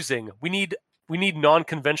 We're losing. We need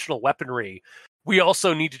non-conventional weaponry. We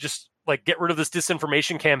also need to just like get rid of this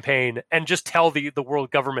disinformation campaign and just tell the world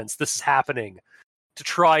governments this is happening to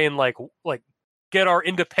try and like get our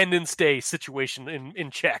Independence Day situation in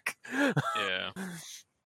check. Yeah.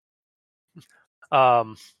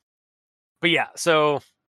 But yeah, so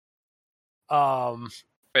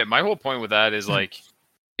Wait, my whole point with that is like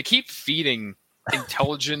they keep feeding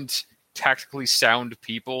intelligent, tactically sound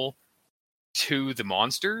people to the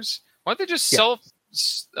monsters. Why don't they just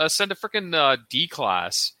send a freaking D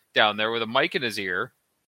class down there with a mic in his ear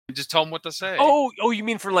and just tell him what to say? Oh, you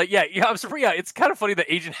mean for like I'm surprised. Yeah, it's kind of funny that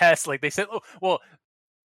Agent Hess, like they said,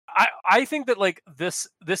 I think that like this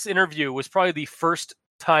interview was probably the first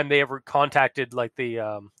time they ever contacted like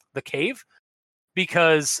the cave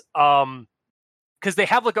because they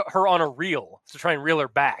have like her on a reel to try and reel her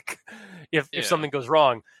back if something goes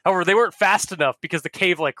wrong. However, they weren't fast enough because the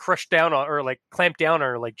cave like crushed down on or like clamped down on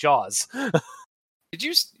her like jaws.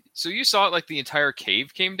 So you saw it like the entire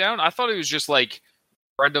cave came down? I thought it was just like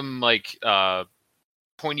random like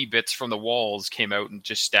pointy bits from the walls came out and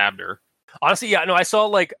just stabbed her. Honestly, yeah, no, I saw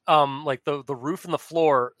like the roof and the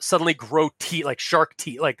floor suddenly grow teeth, like shark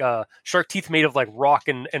teeth, shark teeth made of like rock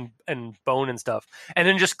and bone and stuff, and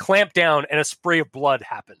then just clamp down, and a spray of blood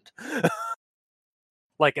happened,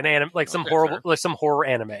 like some horror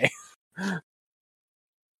anime.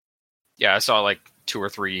 Yeah, I saw like 2 or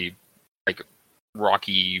 3 like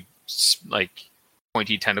rocky, like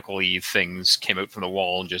pointy tentacle-y things came out from the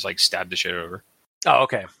wall and just like stabbed the shit over. Oh,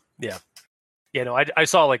 okay, yeah. Yeah, no, I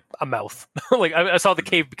saw like a mouth. Like I saw the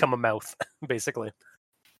cave become a mouth, basically.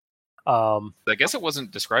 I guess it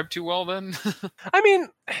wasn't described too well then. I mean,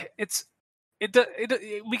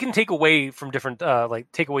 we can take away from different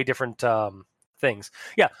different things.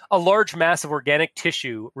 Yeah, a large mass of organic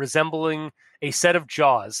tissue resembling a set of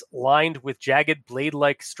jaws lined with jagged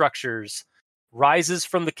blade-like structures rises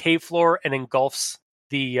from the cave floor and engulfs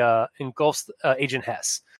Agent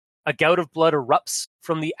Hess. A gout of blood erupts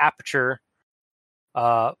from the aperture.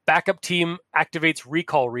 Backup team activates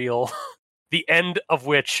recall reel, the end of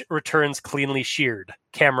which returns cleanly sheared.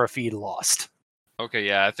 Camera feed lost. Okay,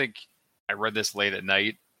 yeah, I think I read this late at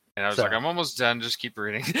night, and I was like, I'm almost done. Just keep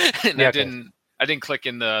reading. And yeah, I didn't click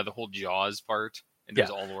in the whole Jaws part, and it was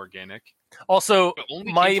all organic. Also,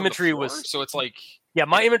 my imagery was so it's like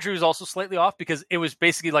my imagery was also slightly off because it was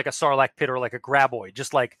basically like a Sarlacc pit or like a graboid,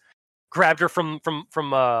 just like grabbed her from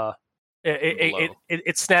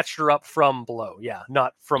it snatched her up from below,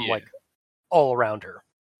 not from like all around her.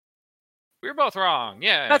 We were both wrong.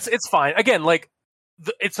 Yeah, it's fine. Again, like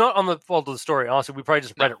it's not on the fault of the story. Honestly, we probably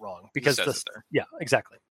just read it wrong because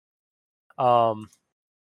exactly.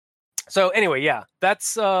 So anyway,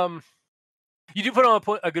 that's you do put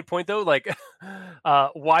on a good point though. Like,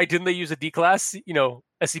 why didn't they use a D class? You know,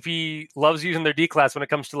 SCP loves using their D class when it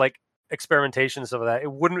comes to like experimentation and stuff like that.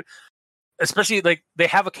 It wouldn't. Especially like they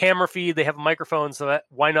have a camera feed, they have a microphone, so that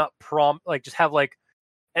why not just have like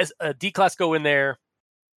as a D class go in there,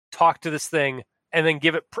 talk to this thing, and then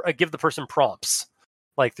give the person prompts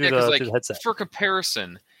like through the headset. For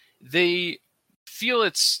comparison, they feel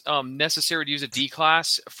it's necessary to use a D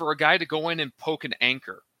class for a guy to go in and poke an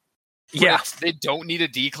anchor. They don't need a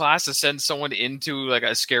D class to send someone into like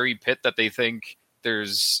a scary pit that they think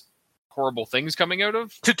there's horrible things coming out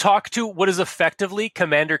of, to talk to what is effectively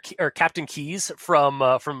Captain Keyes from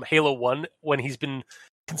Halo 1 when he's been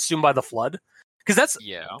consumed by the flood. Because that's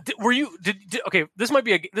okay, this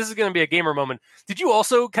is going to be a gamer moment. Did you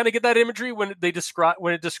also kind of get that imagery when it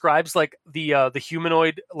describes like the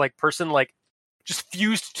humanoid like person like just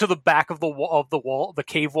fused to the back of the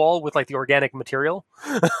cave wall with like the organic material?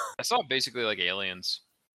 I saw basically like aliens.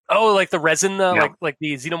 Oh, like the resin like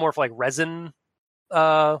the xenomorph like resin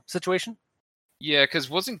situation? Yeah, because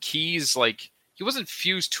wasn't Keyes like he wasn't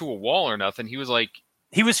fused to a wall or nothing. He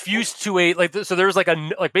was fused to a like so there was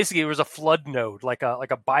basically it was a flood node, like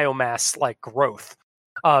a biomass like growth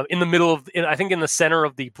in the middle of I think in the center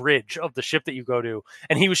of the bridge of the ship that you go to,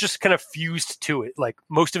 and he was just kind of fused to it. Like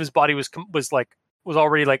most of his body was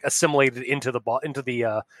already like assimilated into the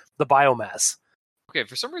biomass. Okay,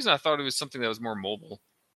 for some reason I thought it was something that was more mobile.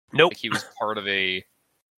 Nope. Like he was part of a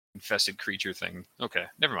infested creature thing. Okay,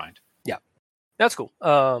 never mind. Yeah. That's cool.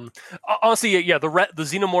 Honestly, yeah, the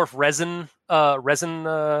xenomorph resin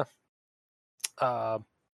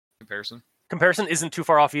comparison isn't too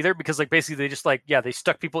far off either, because like basically they just like they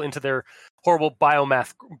stuck people into their horrible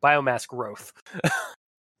biomass growth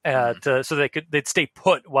so they'd stay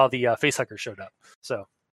put while the facehugger showed up. So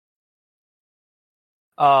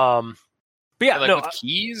but yeah, like with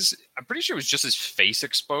Keys, I'm pretty sure it was just his face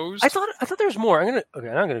exposed. I thought there was more. I'm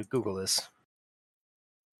gonna Google this.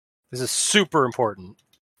 This is super important.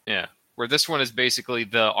 Yeah, where this one is basically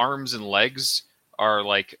the arms and legs are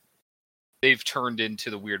like they've turned into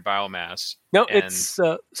the weird biomass. No, it's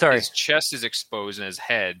sorry. His chest is exposed and his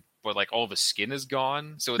head, but like all the skin is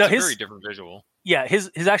gone. So it's a very different visual. Yeah, his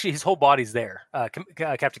whole body's there.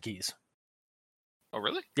 Captain Keys. Oh,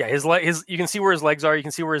 really? Yeah, his you can see where his legs are. You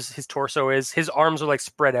can see where his torso is. His arms are like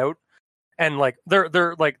spread out, and like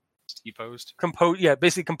they're like T-posed. Composed. Yeah,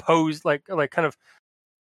 basically composed, like kind of.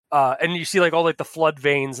 And you see like all like the flood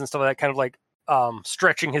veins and stuff like that, kind of like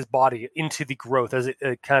stretching his body into the growth as it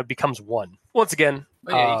kind of becomes one. Once again,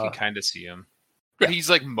 you can kind of see him. But he's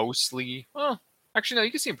like mostly. Well, actually, no,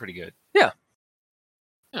 you can see him pretty good. Yeah.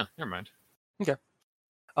 Yeah, never mind. Okay.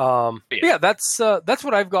 Yeah, that's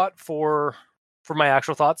what I've got for my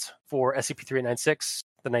actual thoughts for SCP-3896.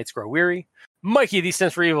 The Nights Grow Weary. Mikey, these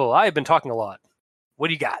stands for evil. I have been talking a lot. What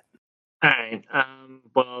do you got? All right.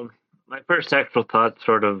 Well, my first actual thought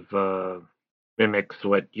sort of mimics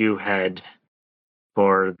what you had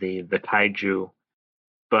for the kaiju,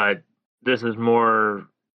 but this is more,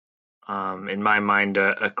 in my mind,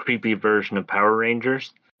 a creepy version of Power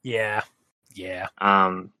Rangers. Yeah.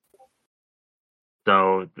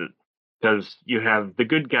 So, because you have the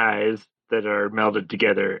good guys that are melded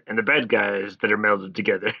together and the bad guys that are melded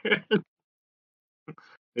together.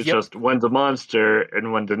 It's just one's a monster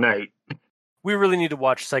and one's a knight. We really need to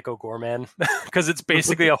watch Psycho Gorman because it's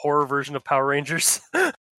basically a horror version of Power Rangers.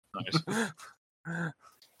 Nice.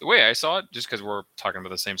 The way I saw it, just because we're talking about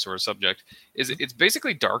the same sort of subject, is it's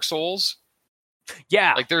basically Dark Souls.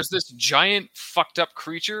 Yeah. Like there's this giant fucked up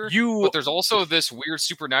creature, but there's also this weird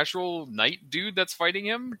supernatural knight dude that's fighting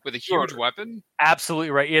him with a huge weapon. Absolutely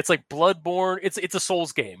right. It's like Bloodborne. It's a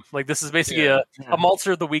Souls game. Like this is basically a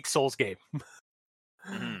Monster of the Week Souls game.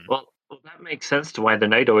 Mm-hmm. Well, that makes sense to why the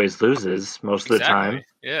knight always loses most of the time.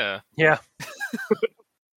 Yeah.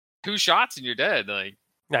 2 shots and you're dead. Like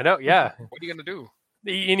I know. Yeah. What are you gonna do?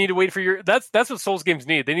 You need to wait for your. That's what Souls games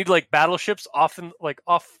need. They need like battleships often like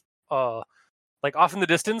off in the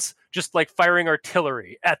distance, just like firing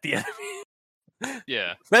artillery at the enemy.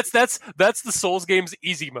 Yeah. That's the Souls game's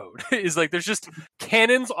easy mode. Is like there's just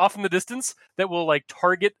cannons off in the distance that will like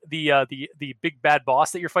target the big bad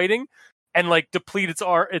boss that you're fighting, and like deplete its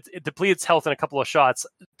health in a couple of shots,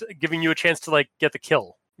 giving you a chance to like get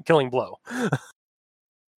the killing blow.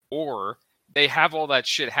 Or they have all that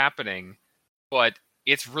shit happening, but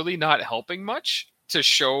it's really not helping much to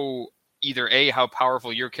show either A, how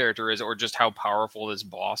powerful your character is, or just how powerful this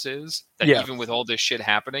boss is. That even with all this shit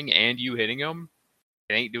happening and you hitting him,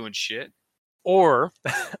 it ain't doing shit. Or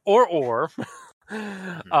the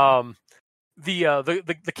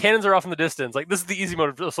cannons are off in the distance. Like this is the easy mode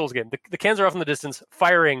of the Souls game. The cannons are off in the distance,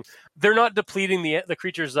 firing. They're not depleting the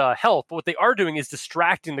creature's health, but what they are doing is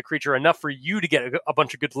distracting the creature enough for you to get a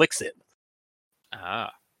bunch of good licks in.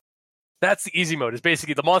 Ah. That's the easy mode. Is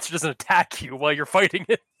basically the monster doesn't attack you while you're fighting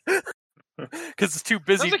it. Because it's too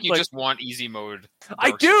busy. Sounds like you just want easy mode.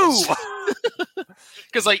 I do.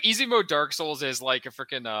 Because like easy mode Dark Souls is like a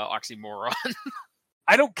freaking oxymoron.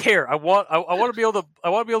 I don't care. I want to be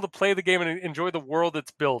able to play the game and enjoy the world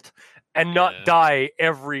it's built, and not die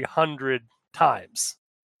every 100 times.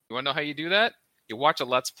 You want to know how you do that? You watch a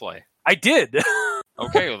Let's Play. I did.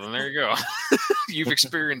 Okay, well then there you go. You've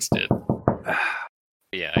experienced it.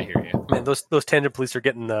 Yeah, I hear you. Man, those tangent police are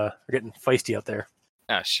getting feisty out there.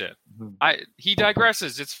 Ah, shit. He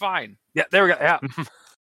digresses. It's fine. Yeah, there we go. Yeah.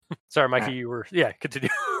 Sorry, Mikey. You were continue.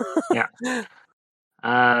 Yeah.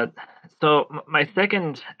 So my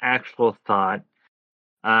second actual thought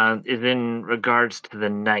is in regards to the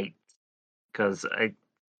knights, because I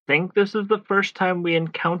think this is the first time we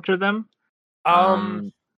encounter them.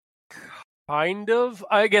 Kind of.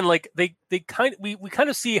 Again, like we kind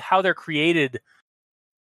of see how they're created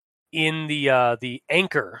in the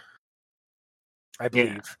Anchor, I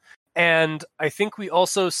believe. And I think we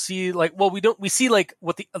also see we see like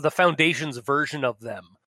what the Foundation's version of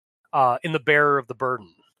them in the Bearer of the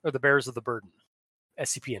Burden, or the Bearers of the Burden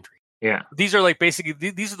SCP entry. Yeah. These are like basically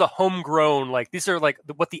these are the homegrown, like these are like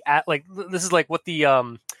this is like what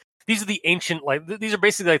the these are the ancient, like these are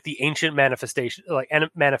basically like the ancient manifestation, like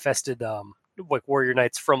manifested like warrior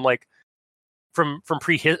knights from like from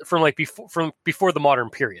before the modern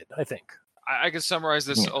period. I think. I can summarize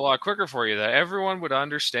this a lot quicker for you that everyone would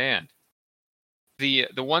understand. The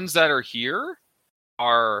ones that are here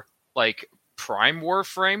are like prime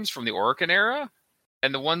warframes from the Orokin era,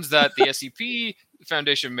 and the ones that the SCP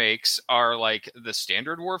Foundation makes are like the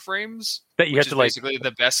standard warframes that you which have is to basically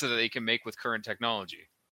the best that they can make with current technology.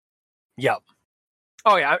 Yeah.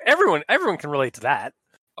 Oh yeah, everyone can relate to that.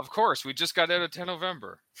 Of course, we just got out of 10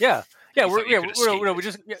 November. Yeah, You thought you could escape we it.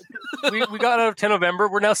 just we got out of 10 November.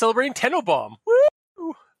 We're now celebrating Tenobomb.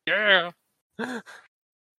 Woo! Yeah,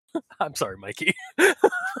 I'm sorry, Mikey.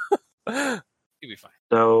 you'll be fine.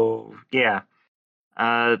 So yeah,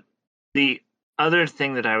 the other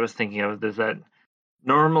thing that I was thinking of is that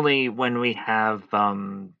normally when we have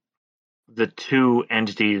the two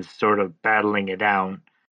entities sort of battling it out,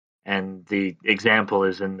 and the example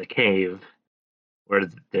is in the cave where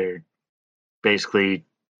they're basically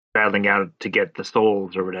battling out to get the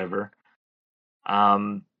souls or whatever.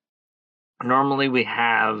 Normally we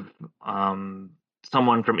have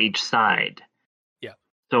someone from each side. Yeah.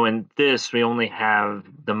 So in this, we only have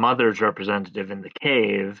the mother's representative in the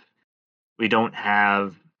cave. We don't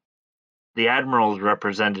have the admiral's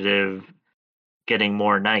representative getting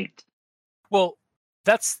more knights. Well,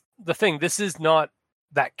 that's the thing. This is not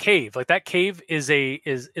that cave. Like that cave is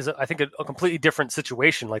I think a completely different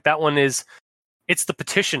situation. Like that one it's the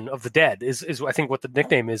petition of the dead is I think what the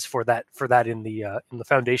nickname is for that in the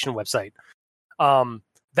Foundation website.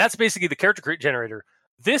 That's basically the character generator.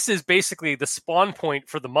 This is basically the spawn point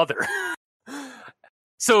for the mother.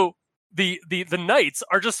 So the knights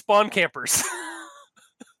are just spawn campers.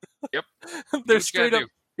 Yep. They're straight up.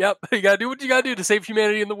 Yep, you gotta do what you gotta do to save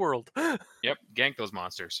humanity in the world. Yep, gank those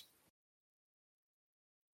monsters.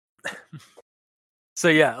 So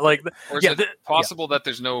yeah, like Or is it possible that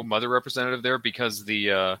there's no mother representative there because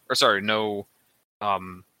no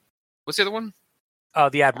what's the other one?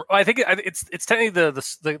 The admiral. I think it's technically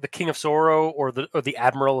the King of Sorrow or the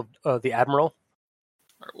admiral of the admiral.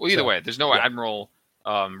 Well, either way, there's no admiral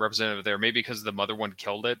representative there. Maybe because the mother one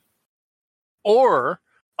killed it. Or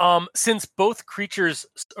since both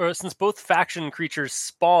faction creatures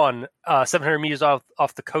spawn 700 meters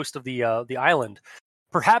off the coast of the island,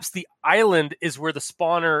 perhaps the island is where the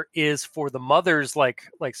spawner is for the mother's like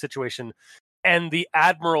situation, and the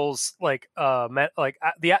admiral's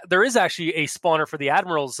there is actually a spawner for the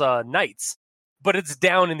admiral's knights, but it's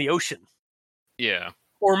down in the ocean. Yeah,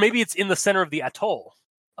 or maybe it's in the center of the atoll.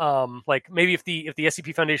 Like maybe if the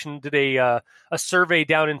SCP Foundation did a survey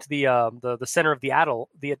down into the center of the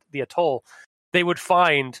atoll, they would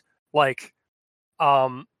find like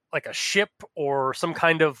a ship or some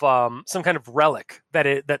kind of relic that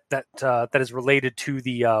is related to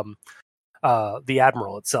the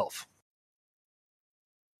admiral itself.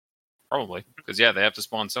 Probably because they have to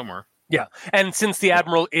spawn somewhere. Yeah, and since the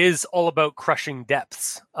admiral is all about crushing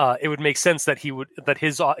depths, it would make sense that his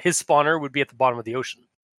spawner would be at the bottom of the ocean.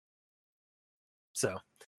 So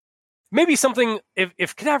maybe something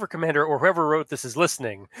if Cadaver Commander or whoever wrote this is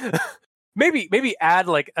listening, maybe add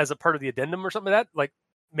like as a part of the addendum or something like that, like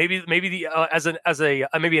maybe the as an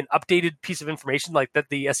updated piece of information like that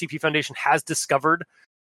the SCP Foundation has discovered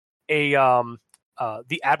a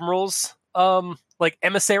the admiral's like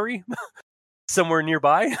emissary somewhere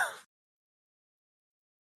nearby.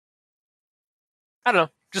 I don't know,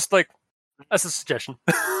 just like that's a suggestion.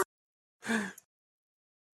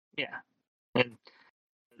 Yeah. And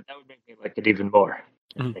that would make me like it even more.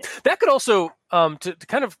 Mm-hmm. That could also, to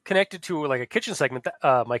kind of connect it to like a kitchen segment,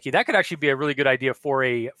 Mikey, that could actually be a really good idea for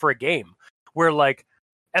a game where like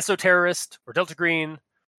Esoterrorist or Delta Green,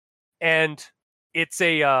 and it's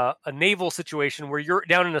a naval situation where you're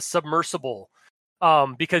down in a submersible,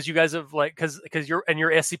 because you guys have like because you're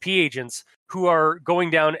SCP agents who are going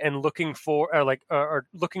down and looking for are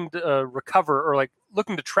looking to recover or like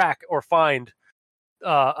looking to track or find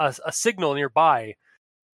a signal nearby,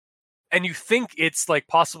 and you think it's like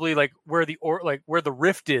possibly like where the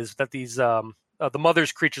rift is that these the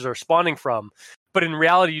mother's creatures are spawning from, but in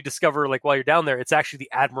reality you discover like while you're down there it's actually the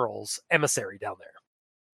admiral's emissary down there.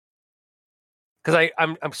 Because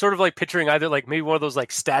I'm sort of like picturing either like maybe one of those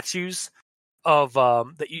like statues of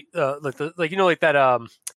that you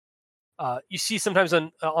you see sometimes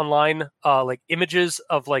online like images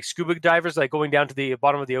of like scuba divers like going down to the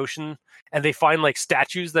bottom of the ocean and they find like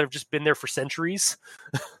statues that have just been there for centuries.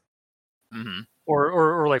 Mm-hmm.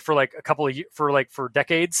 or like for like a couple of for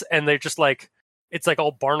decades, and they're just like it's like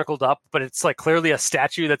all barnacled up, but it's like clearly a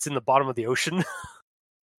statue that's in the bottom of the ocean.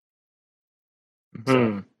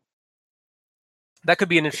 So, that could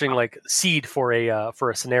be an interesting like seed for a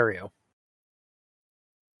scenario.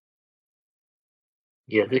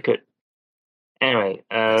 Yes, it could. Anyway,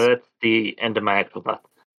 that's the end of my actual thoughts.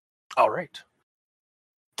 All right.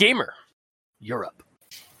 Gamer, you're up.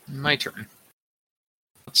 My turn.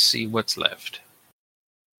 Let's see what's left.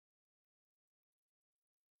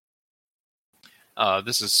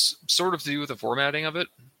 This is sort of to do with the formatting of it.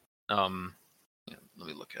 Let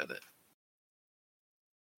me look at it.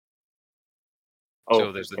 Oh,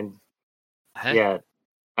 So there's the... and, Huh?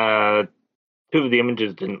 yeah. Two of the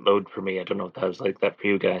images didn't load for me. I don't know if that was like that for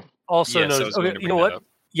you guys. Also Yes, I noticed. was going Okay, to you bring know that what? up.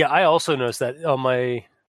 Yeah, I also noticed that on my.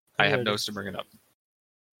 I have notes to bring it up.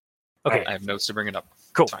 Okay, I have notes to bring it up.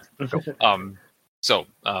 cool. It's fine. So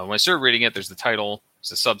when I started reading it, there's the title, there's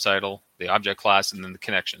the subtitle, the object class, and then the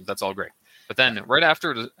connections. That's all great. But then right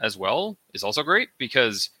after it as well is also great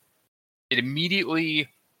because it immediately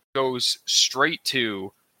goes straight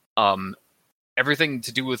to everything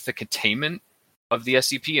to do with the containment of the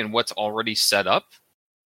SCP and what's already set up.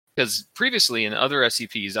 Because previously in other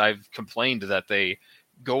SCPs, I've complained that they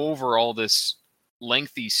go over all this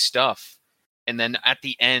lengthy stuff, and then at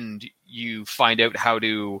the end you find out how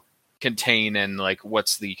to contain and like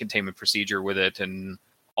what's the containment procedure with it and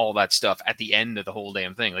all that stuff at the end of the whole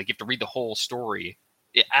damn thing. Like you have to read the whole story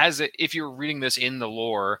if you're reading this in the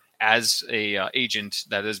lore as a agent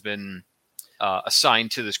that has been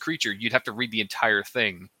assigned to this creature. You'd have to read the entire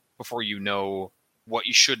thing before you know what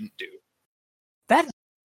you shouldn't do. That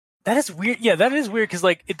is weird. Yeah, that is weird because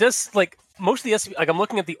like it does like most of the SCP. Like I'm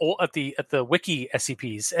looking at the wiki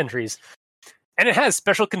SCPs entries, and it has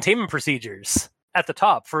special containment procedures at the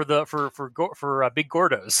top for big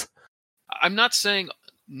Gordos. I'm not saying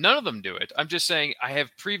none of them do it. I'm just saying I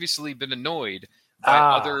have previously been annoyed by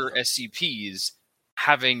other SCPs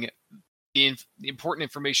having the important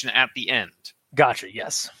information at the end. Gotcha.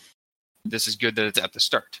 Yes. This is good that it's at the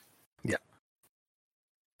start. Yeah.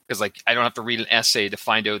 Because like I don't have to read an essay to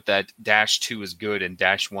find out that -2 is good and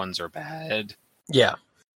 -1s are bad. Yeah.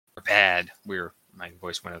 Or bad. My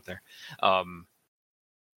voice went out there.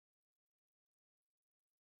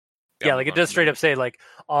 Yeah, like it does straight up say like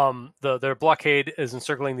their blockade is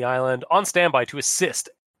encircling the island on standby to assist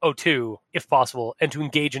O2 if possible and to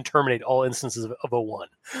engage and terminate all instances of O1.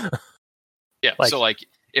 Yeah, so like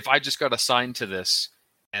if I just got assigned to this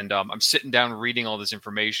and I'm sitting down reading all this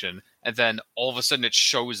information and then all of a sudden it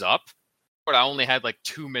shows up, but I only had like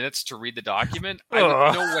 2 minutes to read the document, I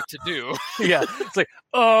would know what to do. Yeah, it's like,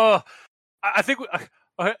 I think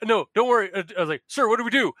no, don't worry. I was like, sir, what do we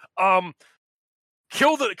do?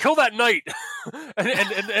 Kill that knight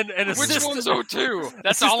and assist. Which one's O2?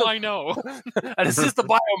 That's all I know. And assist the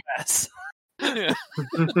biomass. Yeah.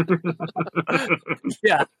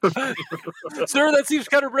 Yeah. Sir, that seems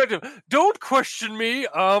counterproductive. Don't question me.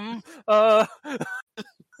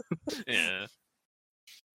 Yeah.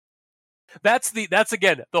 That's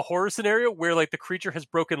again the horror scenario where like the creature has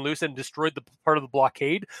broken loose and destroyed the part of the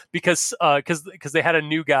blockade because they had a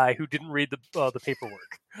new guy who didn't read the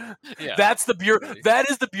paperwork. Yeah, that's the that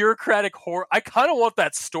is the bureaucratic horror. I kind of want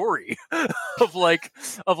that story of like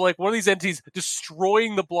one of these entities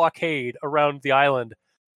destroying the blockade around the island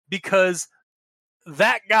because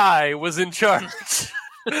that guy was in charge.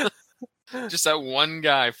 Just that one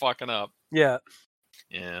guy fucking up. Yeah.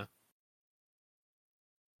 Yeah.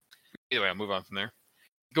 Either way, I'll move on from there.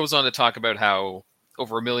 It goes on to talk about how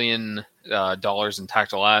over $1 million in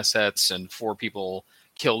tactile assets and 4 people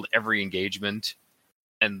killed every engagement.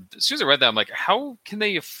 And as soon as I read that, I'm like, how can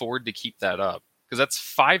they afford to keep that up? Because that's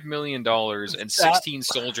 $5 million and 16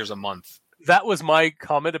 soldiers a month. That was my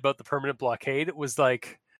comment about the permanent blockade. It was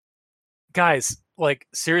like, guys, like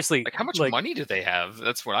seriously, like how much money do they have?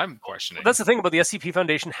 That's what I'm questioning. That's the thing about the SCP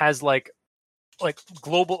Foundation has like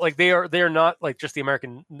global, like they are not like just the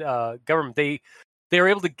American government. They are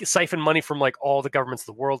able to siphon money from like all the governments of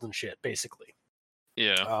the world and shit, basically.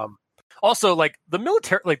 Yeah. Also, like the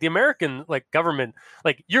military, like the American like government,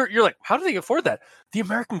 like you're like, how do they afford that? The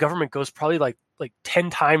American government goes probably like 10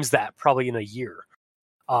 times that probably in a year,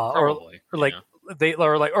 probably. or like they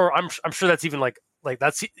are like, or I'm sure that's even like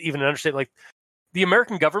that's even an understatement. Like the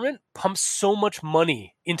American government pumps so much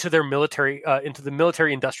money into their military, into the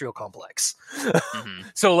military industrial complex. Mm-hmm.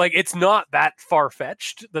 So like it's not that far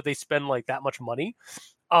fetched that they spend like that much money.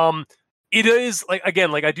 It is like,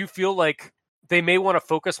 again, like I do feel like they may want to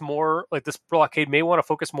focus more, like this blockade may want to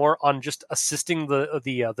focus more on just assisting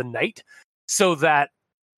the knight, so that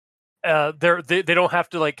they don't have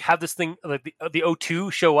to like have this thing like the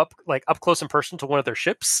O2 show up like up close and personal to one of their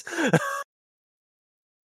ships.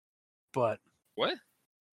 But what?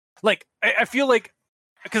 Like I feel like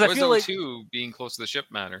because I feel like O2 being close to the ship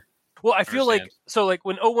matter. Well, I feel like so like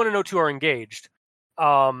when O1 and O2 are engaged,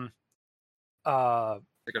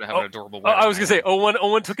 They're gonna have an adorable. I was gonna say,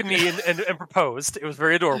 Owen took a knee and proposed. It was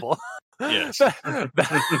very adorable. Yes. Damn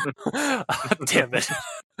it.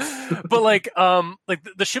 But like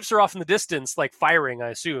the ships are off in the distance, like firing, I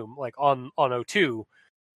assume, like on O2.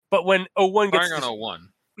 But when O1 gets firing on O1.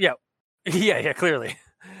 Yeah, clearly.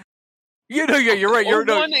 You're right.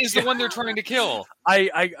 O1 is the one they're trying to kill.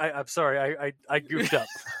 I'm sorry. I goofed up.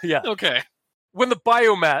 Yeah. Okay. When the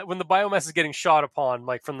biomass is getting shot upon,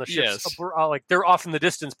 like from the ships, Yes. like they're off in the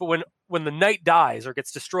distance. But when the knight dies or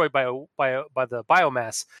gets destroyed by the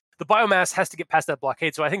biomass has to get past that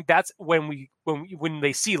blockade. So I think that's when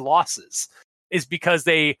they see losses, is because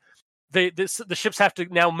the ships have to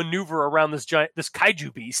now maneuver around this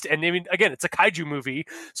kaiju beast. And I mean, again, it's a kaiju movie,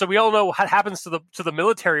 so we all know what happens to the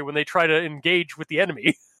military when they try to engage with the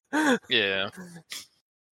enemy. Yeah.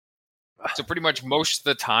 So pretty much most of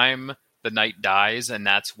the time, the knight dies, and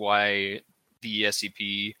that's why the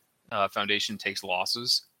SCP Foundation takes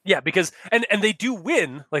losses. Yeah, because and they do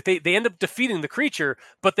win, like they end up defeating the creature,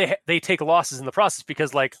 but they take losses in the process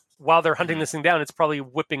because like while they're hunting this thing down, it's probably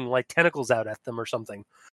whipping like tentacles out at them or something,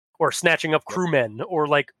 or snatching up crewmen, or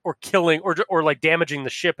killing or like damaging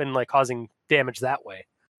the ship and like causing damage that way.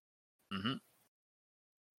 Mm-hmm.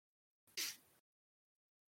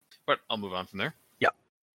 But I'll move on from there. Yeah.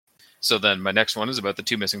 So then my next one is about the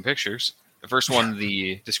two missing pictures. The first one,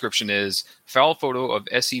 the description is foul photo of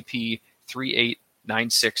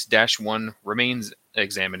SCP-3896-1 remains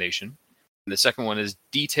examination. And the second one is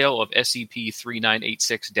detail of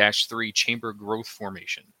SCP-3986-3 chamber growth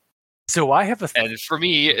formation. So I have and for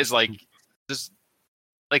me is like this,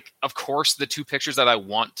 like of course the two pictures that I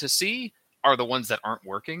want to see are the ones that aren't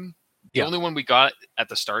working. The only one we got at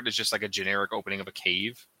the start is just like a generic opening of a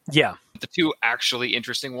cave. Yeah. The two actually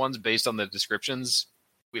interesting ones based on the descriptions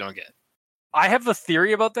we don't get. I have a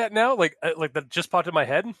theory about that now, like that just popped in my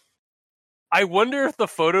head. I wonder if the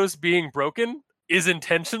photos being broken is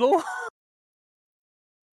intentional.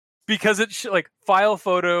 Because it's like file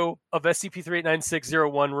photo of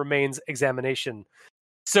SCP-3896-01 remains examination.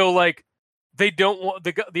 So like they don't want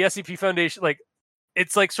the SCP Foundation, like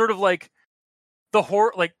it's like sort of like the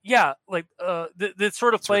horror, like it's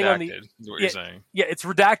sort of it's playing redacted, on the is what you're saying. Yeah, it's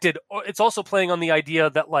redacted. It's also playing on the idea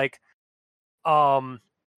that like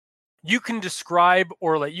you can describe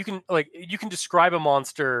a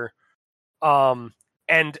monster and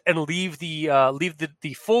leave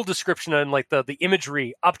the full description and like the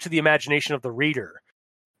imagery up to the imagination of the reader.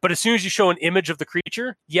 But as soon as you show an image of the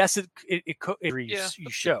creature, yes, you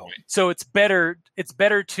show. So it's better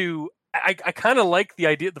to. I kind of like the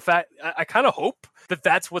idea. The fact I kind of hope that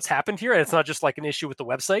that's what's happened here, and it's not just like an issue with the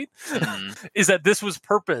website. Is that this was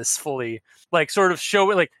purposefully like sort of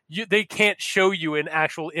show it like they can't show you an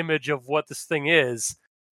actual image of what this thing is,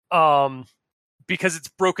 because it's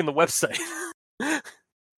broken the website.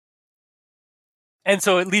 And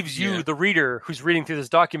so it leaves you, the reader, who's reading through this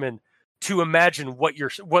document, to imagine what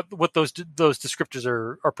those descriptors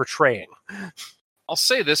are portraying. I'll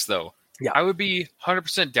say this though. Yeah. I would be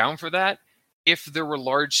 100% down for that if there were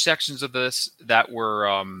large sections of this that were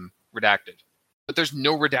redacted. But there's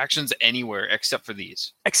no redactions anywhere except for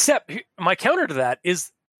these. Except my counter to that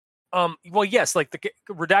is, well, yes, like the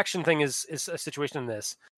redaction thing is a situation in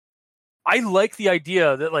this. I like the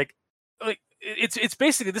idea that like it's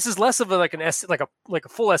basically, this is less of a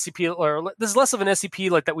full SCP, or this is less of an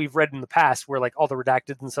SCP like that we've read in the past, where like all the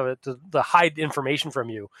redacted and stuff to hide information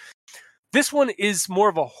from you. This one is more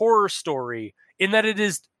of a horror story in that it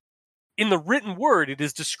is, in the written word, it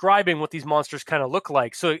is describing what these monsters kind of look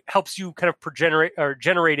like. So it helps you kind of generate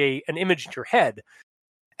an image in your head.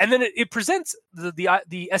 And then it presents the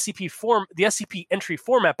SCP form, the SCP entry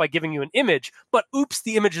format by giving you an image, but oops,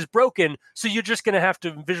 the image is broken. So you're just going to have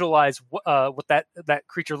to visualize what that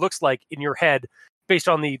creature looks like in your head based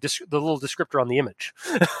on the little descriptor on the image.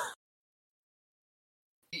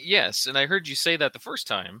 Yes, and I heard you say that the first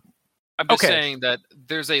time. I'm just saying that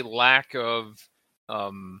there's a lack of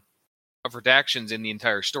redactions in the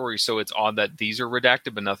entire story, so it's odd that these are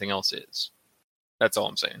redacted, but nothing else is. That's all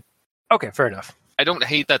I'm saying. Okay, fair enough. I don't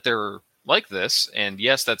hate that they're like this, and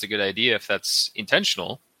yes, that's a good idea if that's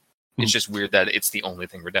intentional. Mm-hmm. It's just weird that it's the only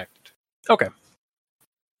thing redacted. Okay.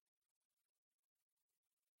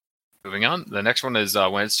 Moving on, the next one is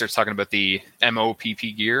when it starts talking about the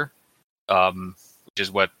MOPP gear, which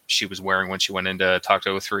is what she was wearing when she went into talk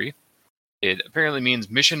to 03. It apparently means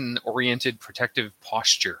mission-oriented protective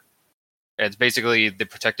posture. It's basically the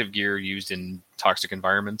protective gear used in toxic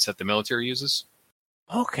environments that the military uses.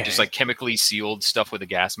 Okay. Just like chemically sealed stuff with a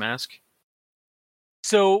gas mask.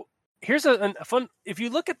 So here's a fun. If you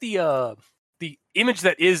look at the image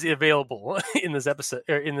that is available in this episode,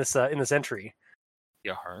 or in this entry,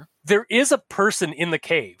 Yahar. There is a person in the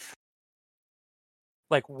cave,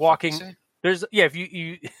 like walking. Say? There's if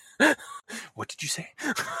you what did you say?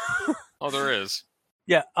 Oh, there is.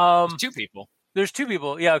 Yeah. There's two people. There's two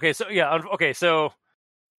people. Yeah. Okay. So yeah. Okay. So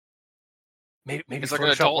maybe It's like Photoshop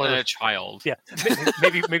an adult one of and a those, child. yeah.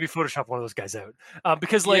 Maybe Photoshop one of those guys out.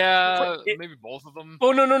 Because like maybe both of them.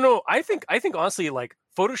 Oh no. I think honestly, like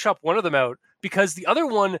Photoshop one of them out because the other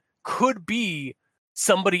one could be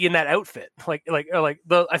somebody in that outfit. Like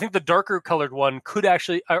the I think the darker colored one could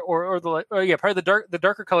actually probably the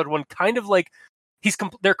darker colored one kind of like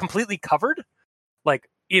they're completely covered, like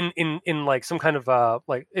in like some kind of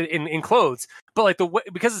like in clothes, but like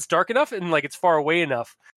because it's dark enough and like it's far away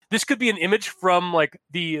enough, this could be an image from like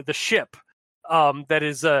the ship that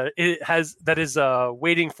is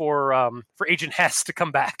waiting for Agent Hess to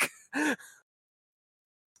come back.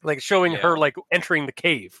 Like showing her like entering the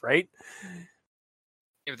cave, right?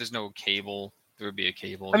 If there's no cable, there would be a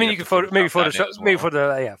cable. I mean, you could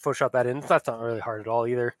Photoshop that in. That's not really hard at all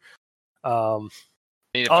either.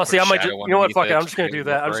 Honestly, I might. You know what? Fuck it. I'm just gonna do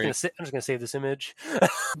that. I'm just gonna save this image.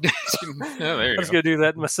 There you I'm just gonna do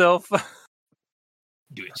that myself.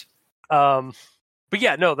 Do it. But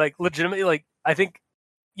yeah, no, like legitimately, like I think,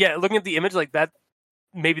 yeah, looking at the image like that,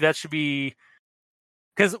 maybe that should be.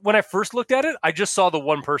 Because when I first looked at it, I just saw the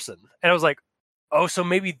one person, and I was like, "Oh, so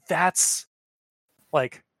maybe that's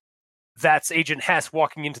Agent Hess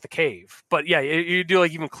walking into the cave." But yeah, you do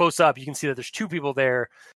like even close up, you can see that there's two people there,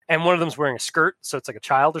 and one of them's wearing a skirt, so it's like a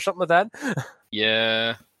child or something like that.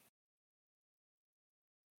 Yeah.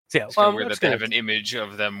 So yeah, it's kind of weird that they have an image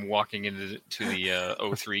of them walking into the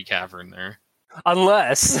O3 cavern there.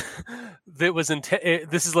 Unless it was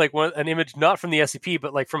this is like an image not from the SCP,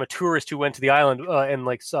 but like from a tourist who went to the island and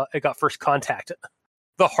like saw it got first contact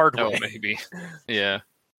the hard way. Oh, maybe. Yeah.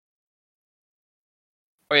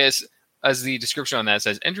 Oh yes, as the description on that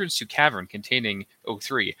says, entrance to cavern containing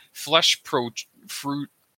O3 flesh profusion.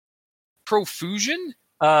 Profusion.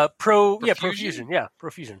 Yeah,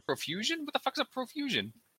 profusion. Profusion? What the fuck's a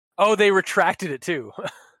profusion? Oh, they retracted it too.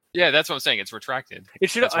 Yeah, that's what I'm saying. It's retracted. It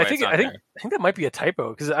should. I think that might be a typo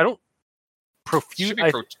because I don't.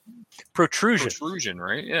 Protrusion. Protrusion,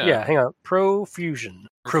 right? Yeah. Yeah. Hang on. Profusion.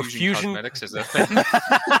 Cosmetics is a thing.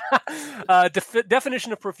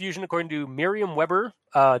 Definition of profusion according to Merriam-Webber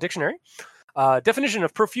dictionary. Definition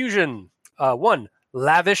of profusion: 1,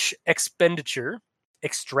 lavish expenditure,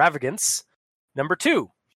 extravagance. Number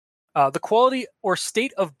 2, the quality or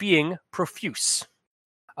state of being profuse.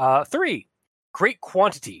 3, great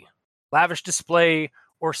quantity, lavish display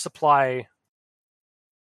or supply.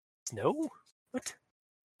 No? What?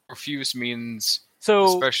 Profuse means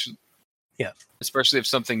so. Especially if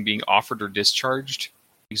something being offered or discharged,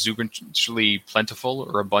 exuberantly plentiful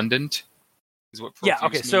or abundant, is what profuse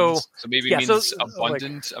means. So maybe it means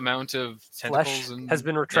abundant amount of tentacles flesh has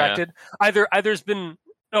been retracted. Yeah. Either's been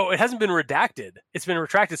it hasn't been redacted. It's been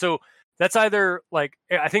retracted. So that's either like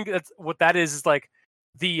I think that's what that is like.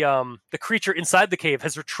 The creature inside the cave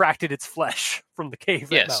has retracted its flesh from the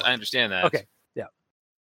cave. Yes, I understand that. Okay, yeah.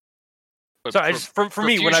 But sorry, for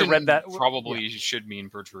me when I read that, probably should mean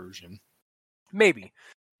protrusion. Maybe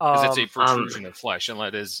because it's a protrusion of flesh,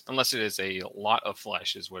 unless it is a lot of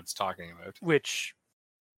flesh, is what it's talking about. Which,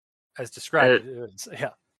 as described, yeah.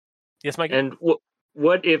 Yes, Mike. And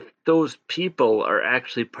what if those people are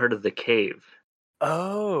actually part of the cave?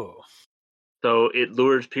 Oh. So it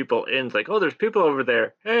lures people in. It's like, oh, there's people over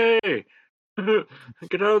there. Hey,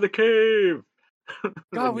 get out of the cave.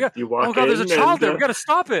 God, there's a child there. We got to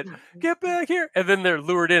stop it. Get back here. And then they're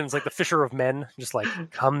lured in. It's like the Fisher of Men. Just like,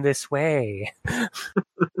 come this way. Yeah,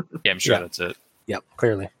 I'm sure that's it. Yep,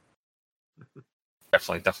 clearly.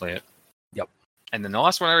 Definitely it. Yep. And then the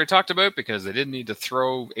last one I already talked about, because they didn't need to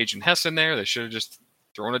throw Agent Hess in there. They should have just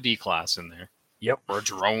thrown a D-class in there. Yep. Or a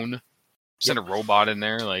drone. Send a robot in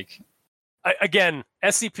there. Like, again,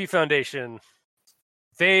 SCP Foundation,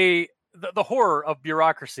 the horror of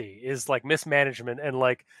bureaucracy is like mismanagement and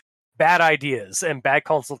like bad ideas and bad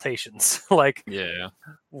consultations. Like, it's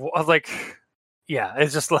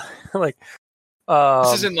just like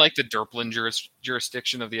this isn't like the Derplin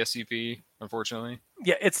jurisdiction of the SCP, unfortunately.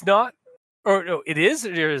 Yeah, it's not. Or no, it is.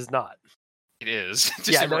 Or it is not. It is.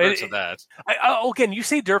 Just in regards to that. Again, you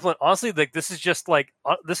say Derplin. Honestly, like this is just like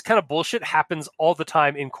this kind of bullshit happens all the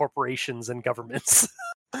time in corporations and governments.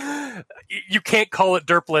 You can't call it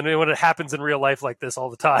Derplin when it happens in real life like this all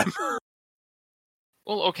the time.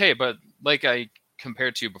 Well, okay, but like I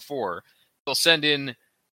compared to before, they'll send in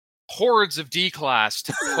hordes of D-class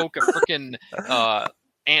to poke a freaking not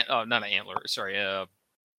an antler. Sorry,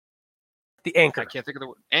 The anchor. I can't think of the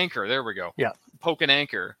word. Anchor. There we go. Yeah. Poke an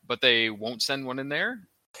anchor, but they won't send one in there.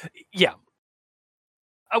 Yeah.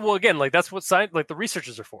 Well, again, like that's what science, like the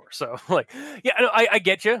researchers are for. So, like, yeah, I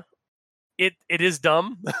get you. It is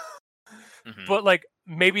dumb, Mhm. but like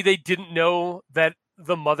maybe they didn't know that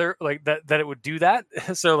the mother, like that it would do that.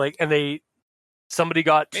 So, like, and somebody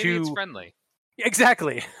got Maybe it's too friendly.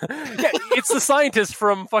 exactly. Yeah, it's the scientist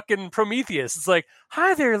from fucking Prometheus. It's like,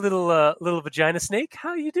 hi there, little vagina snake.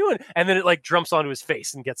 How you doing? And then it like jumps onto his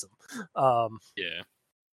face and gets him. Yeah.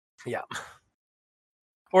 Yeah.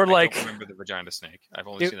 Or I like, don't remember the vagina snake. I've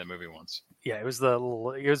only seen that movie once. yeah, it was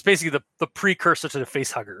basically the precursor to the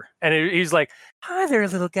face hugger. And he's like, hi there,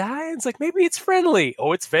 little guy. And it's like, maybe it's friendly.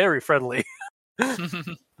 Oh, it's very friendly.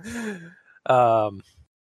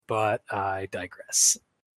 But I digress.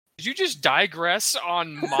 Did you just digress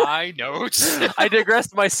on my notes? I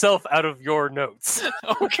digressed myself out of your notes.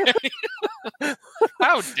 Okay.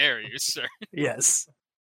 How dare you, sir? Yes.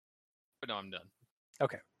 But no, I'm done.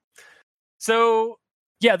 So,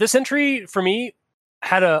 yeah, this entry for me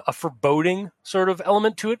had a foreboding sort of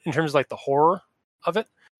element to it in terms of like the horror of it.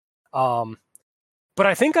 But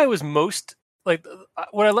I think I was most like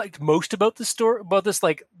what I liked most about this story, about this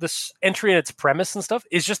like this entry and its premise and stuff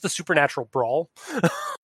is just the supernatural brawl.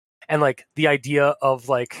 And like the idea of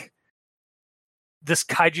like this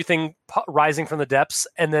kaiju thing rising from the depths,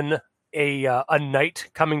 and then a knight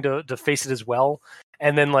coming to face it as well,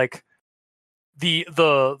 and then like the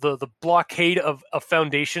blockade of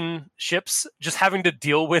Foundation ships just having to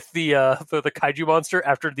deal with the kaiju monster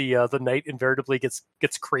after the knight invariably gets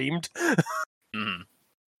creamed. Mhm.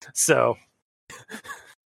 So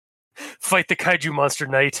fight the kaiju monster,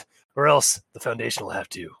 knight, or else the Foundation will have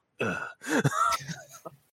to.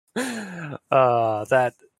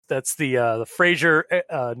 That's the Frasier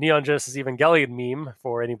Neon Genesis Evangelion meme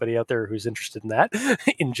for anybody out there who's interested in that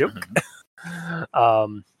in joke.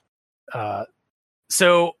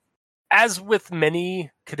 So, as with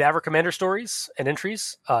many Cadaver Commander stories and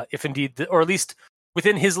entries, if indeed, or at least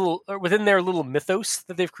within their little mythos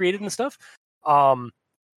that they've created and stuff,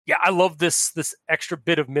 yeah, I love this extra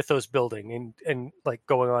bit of mythos building and like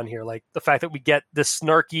going on here, like the fact that we get this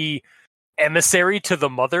snarky emissary to the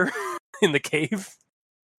mother in the cave.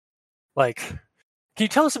 Like, can you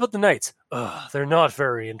tell us about the knights? They're not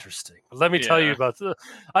very interesting. But let me tell you about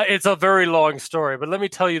it's a very long story, but let me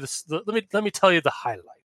tell you this. Let me tell you the highlight,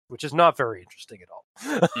 which is not very interesting at all.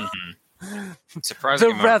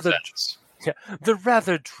 Surprising amount of sense. Yeah, they're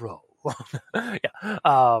rather droll.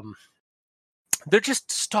 Yeah. They're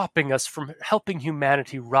just stopping us from helping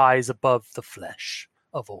humanity rise above the flesh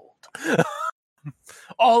of old.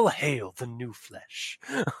 All hail the new flesh.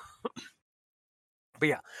 But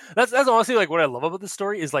yeah, that's honestly like what I love about this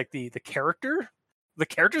story is like the characters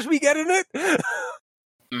we get in it,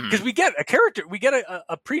 because we get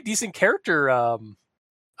a pretty decent character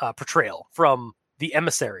portrayal from the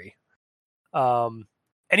emissary, and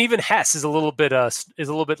even Hess is a little bit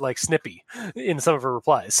like snippy in some of her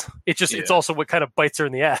replies. It's also what kind of bites her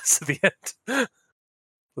in the ass at the end,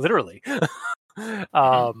 literally.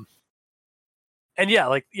 And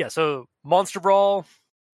so Monster Brawl,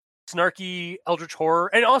 snarky eldritch horror,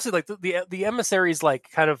 and also like the emissary's like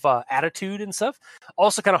kind of attitude and stuff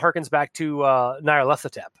also kind of harkens back to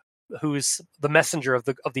Nyarlathotep, who's the messenger of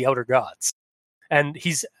the outer gods, and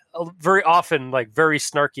he's very often like very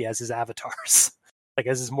snarky as his avatars, like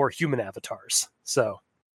as his more human avatars. So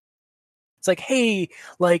it's like, hey,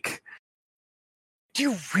 like, do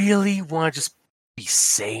you really want to just be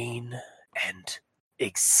sane and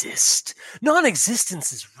exist?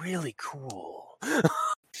 Non-existence is really cool.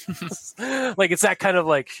 Like, it's that kind of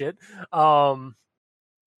like shit. And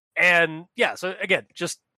yeah, so again,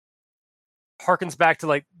 just harkens back to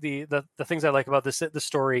like the things I like about this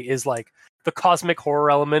story is like the cosmic horror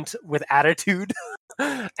element with attitude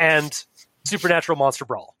and supernatural monster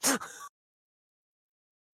brawl.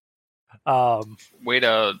 Way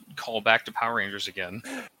to call back to Power Rangers again.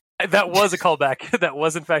 That was a callback. That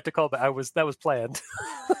was in fact a callback. That was planned.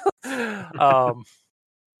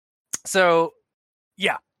 So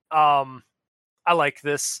yeah, I like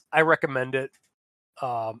this. I recommend it.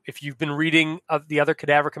 If you've been reading the other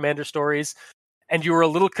Cadaver Commander stories and you were a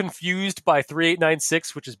little confused by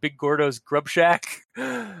 3896, which is Big Gordo's Grub Shack,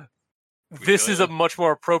 this is a much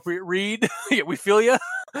more appropriate read. Yeah, we feel you.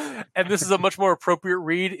 And this is a much more appropriate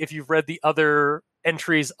read if you've read the other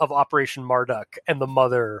entries of Operation Marduk and the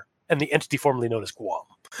Mother and the entity formerly known as Guam.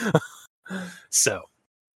 So,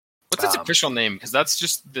 what's its official name? Because that's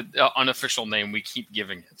just the unofficial name we keep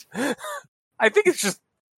giving it. I think it's just,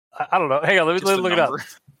 I don't know. Hang on, let me look it up.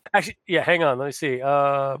 Actually, yeah, hang on. Let me see.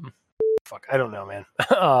 fuck, I don't know, man.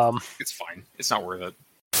 It's fine. It's not worth it.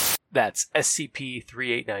 That's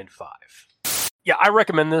SCP-3895. Yeah, I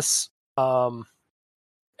recommend this. And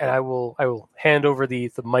I will hand over the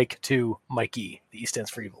mic to Mikey. The E stands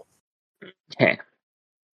for evil. Okay.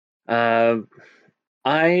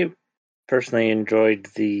 I personally enjoyed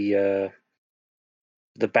the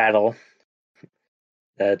battle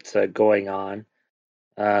that's going on.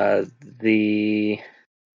 The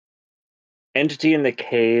entity in the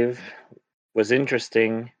cave was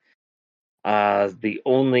interesting. The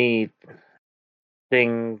only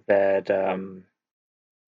thing that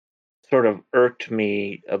sort of irked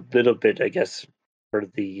me a little bit, I guess, for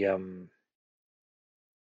the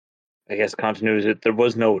continuity, that there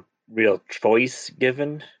was no real choice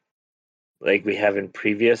given, like we have in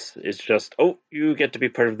previous. It's just, oh, you get to be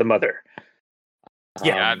part of the mother.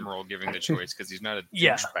 The Admiral giving the choice because he's not a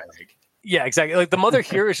douchebag. Yeah, exactly. Like the mother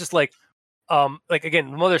here is just like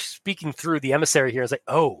again, the mother speaking through the emissary here is like,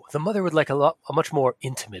 oh, the mother would like a much more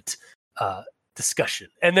intimate discussion,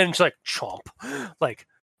 and then she's like, chomp, like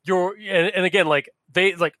and again, like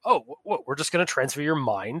they like, oh, what, we're just going to transfer your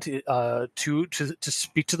mind to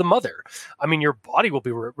speak to the mother. I mean, your body will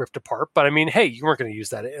be ripped apart, but I mean, hey, you weren't going to use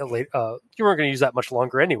that you weren't going to use that much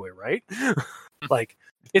longer anyway, right? Like,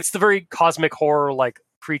 it's the very cosmic horror, like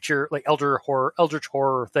creature, like eldritch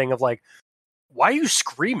horror thing of like, why are you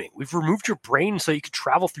screaming? We've removed your brain so you can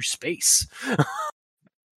travel through space.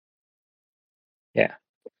 Yeah.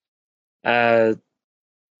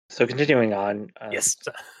 So continuing on. Yes.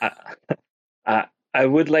 I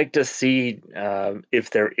would like to see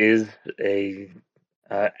if there is a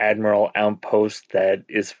Admiral outpost that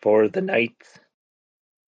is for the Knights.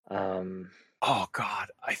 Oh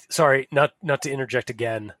God! Sorry, not to interject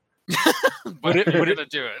again. But I'm gonna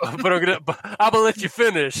do it. But I'm gonna let you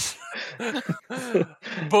finish.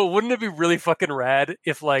 But wouldn't it be really fucking rad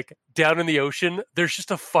if, like, down in the ocean, there's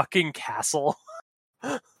just a fucking castle?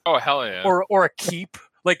 Oh hell yeah! Or a keep,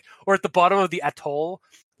 like, or at the bottom of the atoll,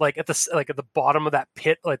 like at the bottom of that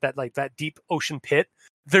pit, like that deep ocean pit,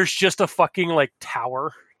 there's just a fucking like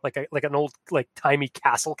tower, like an old like timey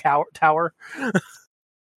castle tower.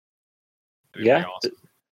 Yeah, awesome.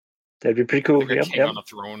 That'd be pretty cool. Like a king on a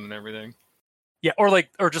throne and everything. Yeah,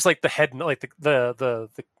 or just like the head, like the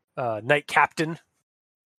knight captain.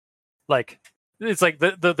 Like, it's like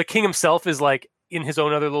the king himself is like in his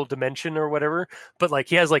own other little dimension or whatever, but like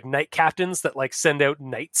he has like knight captains that like send out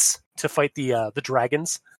knights to fight the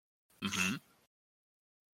dragons. Mm-hmm.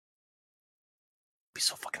 Be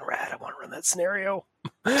so fucking rad. I want to run that scenario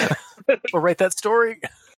or write that story.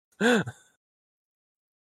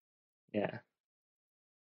 Yeah.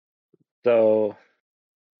 So,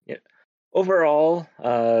 yeah. Overall,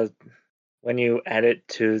 when you add it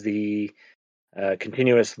to the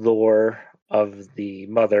continuous lore of the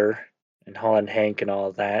mother and Holland Hank and all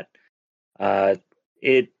of that,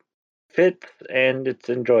 it fits and it's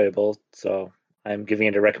enjoyable. So I'm giving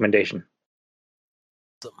it a recommendation.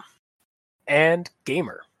 And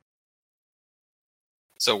gamer.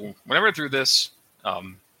 So when I read through this,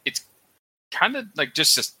 it's kind of like,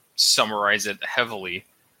 just to summarize it heavily,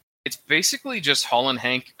 it's basically just Holland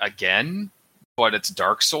Hank again, but it's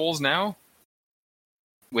Dark Souls now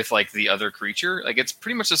with like the other creature. Like, it's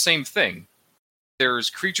pretty much the same thing.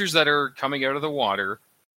 There's creatures that are coming out of the water.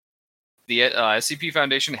 The SCP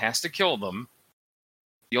Foundation has to kill them.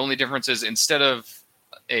 The only difference is, instead of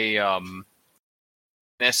an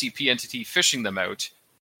SCP entity fishing them out,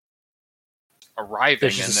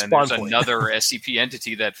 arriving, and then there's another SCP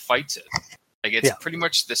entity that fights it. Like, it's pretty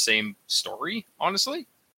much the same story, honestly.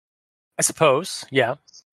 I suppose, yeah.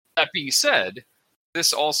 That being said,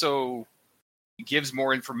 this also gives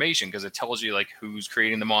more information because it tells you like who's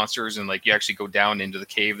creating the monsters, and like you actually go down into the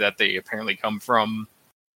cave that they apparently come from.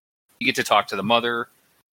 You get to talk to the mother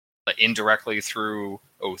indirectly through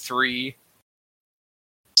O3.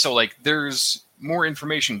 So like there's more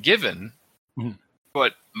information given,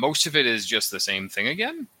 but most of it is just the same thing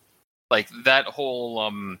again. Like that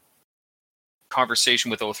whole conversation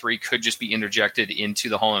with O3 could just be interjected into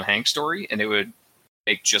the Holland Hank story, and it would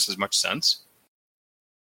make just as much sense.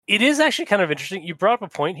 It is actually kind of interesting. You brought up a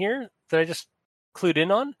point here that I just clued in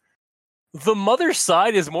on. The mother's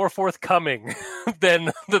side is more forthcoming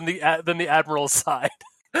than the Admiral's side.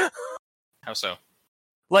 How so?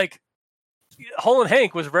 Like, Holland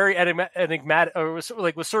Hank was very enigmatic, or was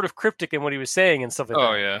sort of cryptic in what he was saying and stuff like that.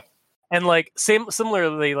 Oh yeah. And like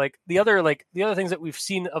similarly, like the other things that we've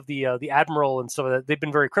seen of the Admiral and stuff like that, they've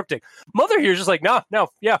been very cryptic. Mother here is just like, no,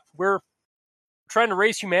 yeah, we're trying to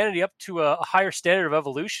raise humanity up to a higher standard of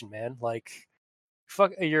evolution, man. Like,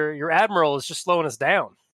 fuck, your Admiral is just slowing us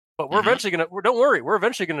down. but we're eventually gonna. Don't worry, we're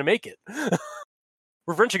eventually gonna make it.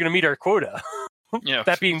 We're eventually gonna meet our quota. Yeah,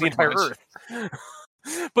 That being the pretty entire much. Earth.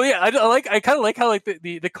 But yeah, I kind of like how like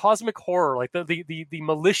the cosmic horror, like the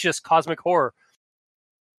malicious cosmic horror.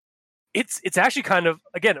 It's actually kind of,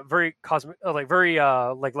 again, very cosmic, like very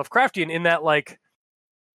like Lovecraftian in that like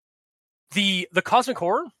the cosmic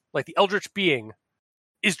horror, like the eldritch being,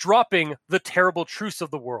 is dropping the terrible truths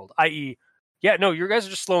of the world, i.e., yeah, no, you guys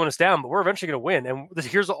are just slowing us down, but we're eventually going to win, and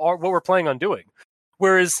here's what we're planning on doing.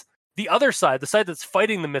 Whereas the other side, the side that's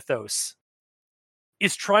fighting the mythos,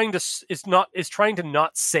 is trying to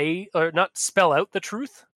not say or not spell out the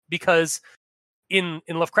truth, because in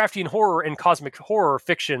Lovecraftian horror and cosmic horror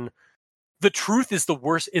fiction, the truth is the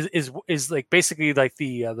worst, is like basically like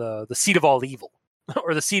the seed of all evil,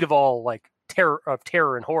 or the seed of all like terror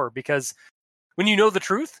and horror, because when you know the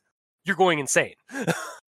truth, you're going insane.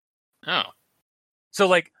 Oh. So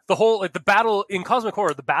like the whole, like the battle in cosmic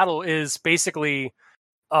horror, the battle is basically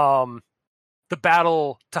the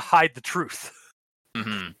battle to hide the truth.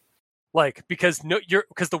 Mm-hmm. Like, because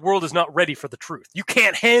the world is not ready for the truth. You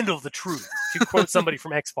can't handle the truth, to quote somebody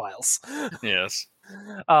from X-Files. Yes.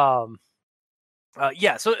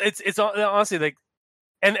 Yeah, so it's honestly like,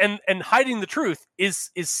 and hiding the truth is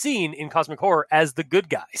seen in cosmic horror as the good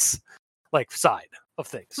guys, like, side of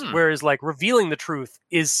things, whereas like revealing the truth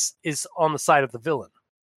is on the side of the villain,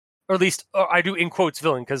 or at least I do in quotes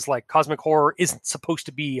villain, because like cosmic horror isn't supposed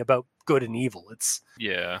to be about good and evil. It's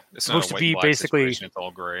supposed to be basically, it's all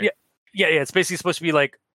gray. Yeah. It's basically supposed to be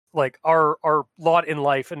like our lot in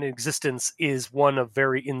life and existence is one of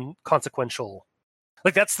very inconsequential.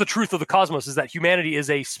 Like, that's the truth of the cosmos, is that humanity is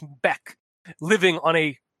a speck living on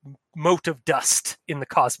a mote of dust in the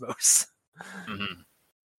cosmos. Mm-hmm.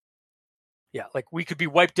 Yeah, like we could be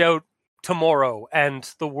wiped out tomorrow and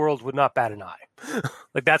the world would not bat an eye.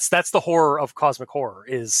 Like that's the horror of cosmic horror,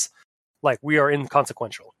 is like we are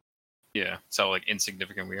inconsequential. Yeah, so like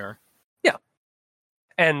insignificant we are. Yeah.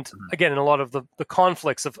 And again, in a lot of the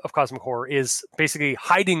conflicts of cosmic horror is basically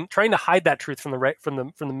trying to hide that truth from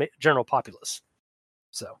the general populace.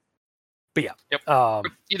 So, but yeah. Yep.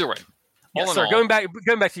 Either way. Going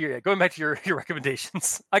back to your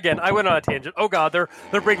recommendations. Again, I went on a tangent. Oh god, they're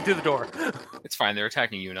breaking through the door. It's fine. They're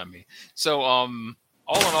attacking you, not me. So, all in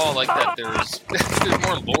all, I like that there's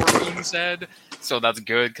more lore being said. So that's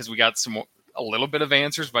good, because we got a little bit of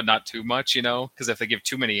answers, but not too much, because if they give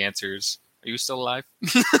too many answers, are you still alive?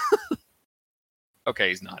 Okay,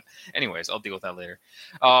 he's not. Anyways, I'll deal with that later.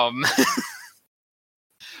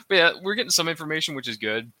 But yeah, we're getting some information, which is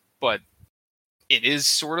good, but it is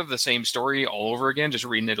sort of the same story all over again, just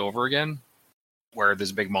reading it over again, where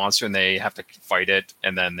there's a big monster and they have to fight it,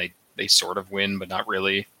 and then they sort of win, but not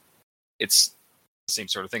really. It's the same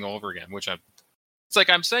sort of thing all over again, it's like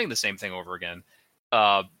I'm saying the same thing over again.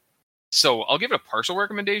 So I'll give it a partial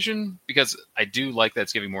recommendation, because I do like that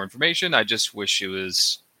it's giving more information. I just wish it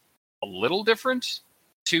was a little different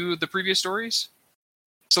to the previous stories.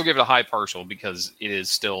 Still give it a high partial, because it is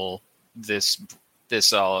still this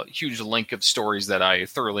huge link of stories that I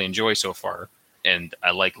thoroughly enjoy so far, and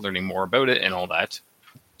I like learning more about it and all that.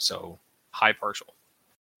 So high partial.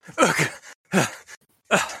 Okay.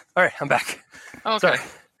 All right, I'm back. Okay. Sorry.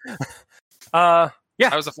 Yeah.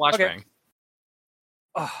 How was the flashbang?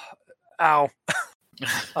 Okay. Ow.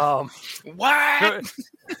 What?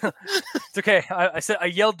 It's okay. I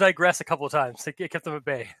yelled digress a couple of times. It kept them at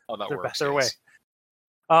bay. Oh, that works. They're away.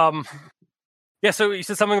 Yeah, so you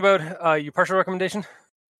said something about your partial recommendation?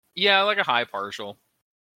 Yeah, like a high partial.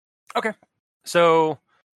 Okay. So,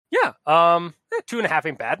 yeah, 2.5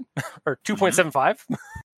 ain't bad. Or 2.75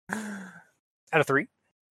 out of 3.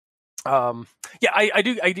 Yeah, I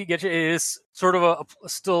do get you. It is sort of a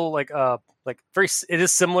still like very. It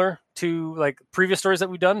is similar to like previous stories that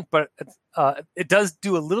we've done, but it does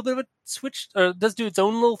do a little bit of a switch. It does do its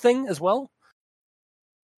own little thing as well.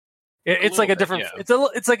 It's like a different. Yeah.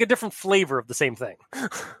 It's like a different flavor of the same thing.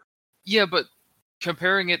 Yeah, but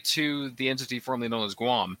comparing it to the entity formerly known as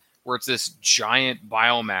Guam, where it's this giant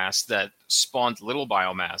biomass that spawned little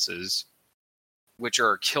biomasses, which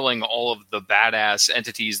are killing all of the badass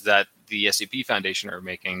entities that the SCP Foundation are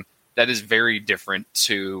making, that is very different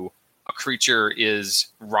to a creature is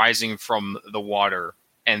rising from the water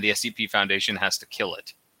and the SCP Foundation has to kill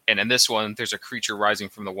it. And in this one, there's a creature rising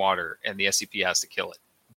from the water and the SCP has to kill it.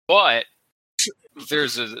 But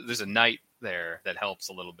there's a knight there that helps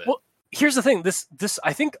a little bit. Well, here's the thing. This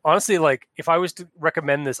I think, honestly, like, if I was to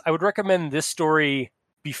recommend this, I would recommend this story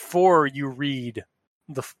before you read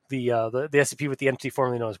the SCP with the entity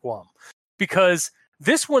formerly known as Guam, because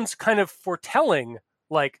this one's kind of foretelling,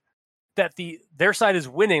 like, that their side is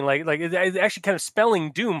winning, like it's actually kind of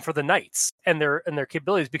spelling doom for the knights and their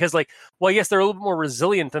capabilities, because like, well, yes, they're a little bit more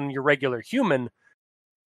resilient than your regular human.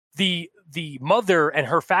 The mother and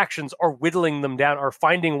her factions are whittling them down, are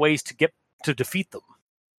finding ways to defeat them.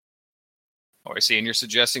 Oh, I see. And you're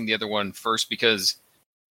suggesting the other one first because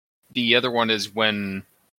the other one is when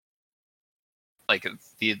like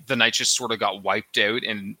the knights just sort of got wiped out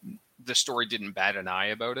and the story didn't bat an eye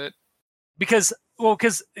about it. Because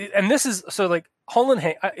this is so like Holland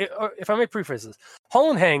Hank. If I may preface this,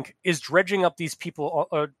 Holland Hank is dredging up these people,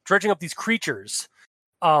 dredging up these creatures,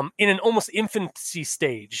 in an almost infancy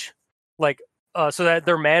stage, like so that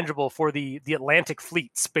they're manageable for the Atlantic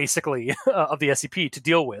fleets, basically, of the SCP to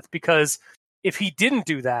deal with. Because if he didn't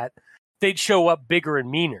do that, they'd show up bigger and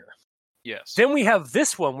meaner. Yes. Then we have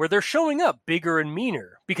this one where they're showing up bigger and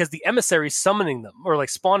meaner because the emissary's summoning them or like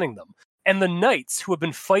spawning them. And the knights who have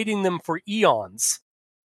been fighting them for eons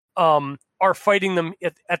are fighting them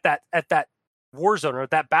at that war zone or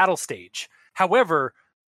at that battle stage. However,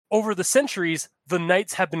 over the centuries, the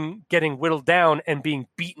knights have been getting whittled down and being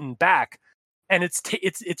beaten back, and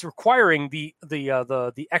it's requiring the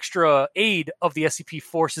extra aid of the SCP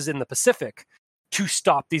forces in the Pacific to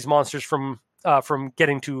stop these monsters from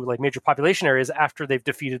getting to like major population areas after they've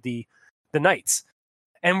defeated the knights.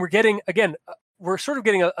 And we're getting again. We're sort of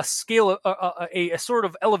getting a scale, a sort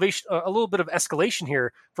of elevation, a little bit of escalation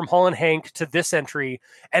here from Holland Hank to this entry,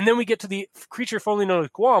 and then we get to the creature formerly known as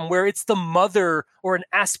Guam, where it's the mother, or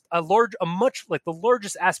much like the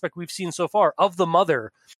largest aspect we've seen so far of the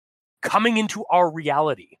mother coming into our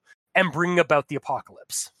reality and bringing about the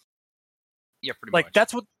apocalypse. Yeah, pretty like much.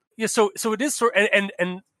 That's what. Yeah, so it is sort,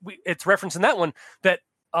 it's referenced in that one that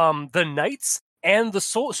the knights and the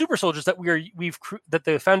super soldiers that that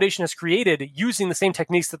the Foundation has created using the same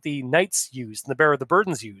techniques that the knights used and the Bearer of the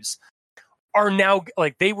Burdens use are now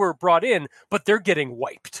like they were brought in, but they're getting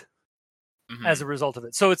wiped as a result of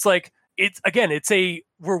it. So it's like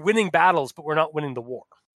we're winning battles, but we're not winning the war.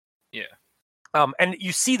 Yeah. And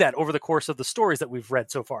you see that over the course of the stories that we've read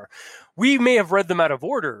so far. We may have read them out of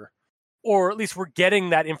order, or at least we're getting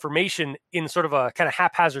that information in sort of a kind of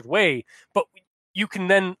haphazard way, but you can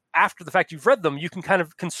then, after the fact you've read them, you can kind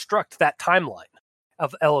of construct that timeline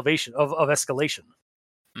of elevation, of escalation.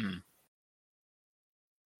 Mm.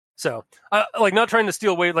 So, like, not trying to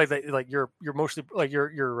steal away like your mostly like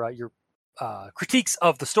your critiques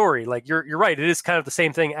of the story. Like you're right, it is kind of the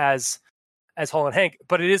same thing as Holland Hank,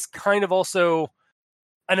 but it is kind of also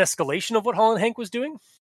an escalation of what Holland Hank was doing.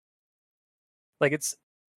 Like it's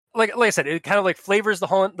like I said, it kind of like flavors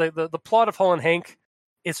the plot of Holland Hank.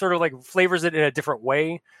 It sort of like flavors it in a different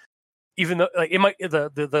way, even though like it might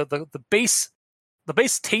the base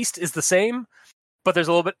taste is the same, but there's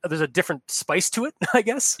a different spice to it, I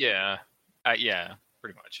guess. Yeah, yeah,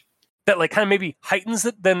 pretty much. That like kind of maybe heightens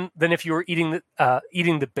it than if you were eating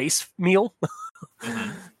the base meal.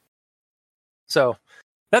 Mm-hmm. So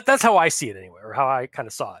that's how I see it anyway, or how I kind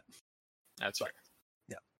of saw it. That's right.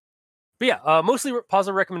 Yeah, but yeah, mostly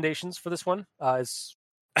positive recommendations for this one. Is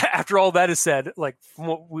after all that is said, like from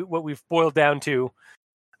what we've boiled down to,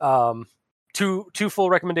 two full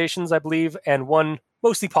recommendations, I believe, and one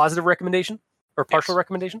mostly positive recommendation or partial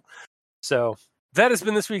recommendation. So that has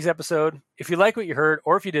been this week's episode. If you like what you heard,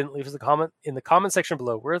 or if you didn't, leave us a comment in the comment section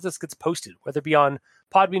below where this gets posted, whether it be on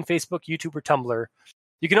Podbean, Facebook, YouTube, or Tumblr.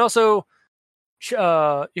 You can also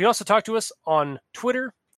talk to us on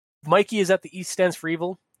Twitter. Mikey is at the E stands for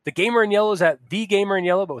evil. The Gamer in Yellow is at The Gamer in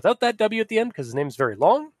Yellow, but without that W at the end because his name is very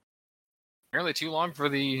long. Apparently too long for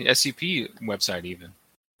the SCP website even.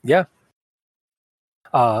 Yeah.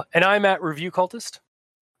 And I'm at Review Cultist.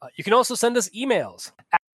 You can also send us emails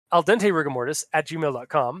at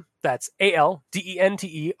aldenterigamortis@gmail.com. That's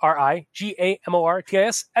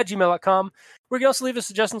ALDENTERIGAMORTIS@gmail.com. Where you can also leave us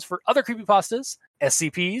suggestions for other creepypastas,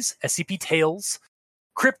 SCPs, SCP tales,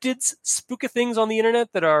 cryptids, spooky things on the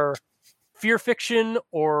internet that are fear fiction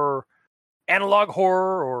or analog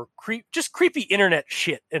horror or just creepy internet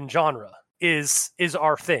shit and genre is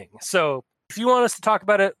our thing. So if you want us to talk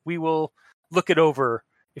about it, we will look it over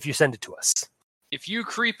if you send it to us. If you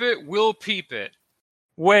creep it, we'll peep it.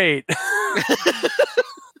 Wait.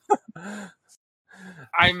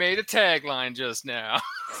 I made a tagline just now.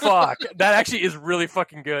 Fuck. That actually is really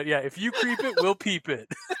fucking good. Yeah, if you creep it, we'll peep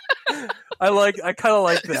it. I kind of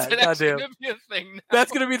like that. Goddamn. Gonna be a thing now?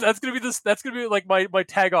 That's gonna be like my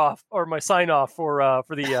tag off or my sign off for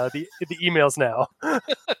the emails now.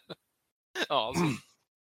 Awesome.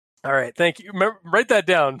 All right, thank you. Write that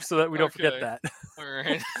down so that we don't forget that. All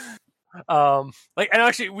right. And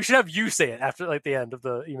actually, we should have you say it after like the end of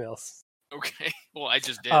the emails. Okay. Well, I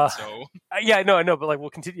just did, so. Yeah, I know, but like we'll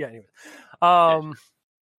continue. Yeah, anyway.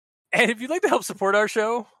 And if you'd like to help support our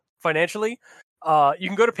show financially, you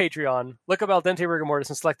can go to Patreon, look up Al Dente Rigor Mortis,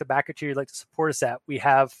 and select the backer tier you'd like to support us at. We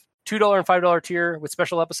have $2 and $5 tier with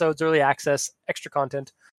special episodes, early access, extra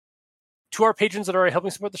content. To our patrons that are already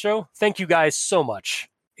helping support the show, thank you guys so much.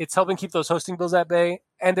 It's helping keep those hosting bills at bay,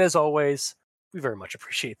 and as always, we very much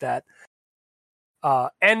appreciate that.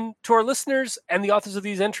 And to our listeners and the authors of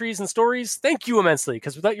these entries and stories, thank you immensely,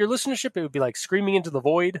 because without your listenership, it would be like screaming into the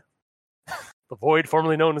void. The void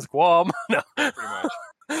formerly known as Guam. No. Pretty much.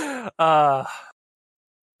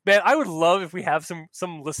 Man, I would love if we have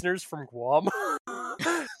some listeners from Guam.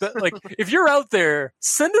 Like, if you're out there,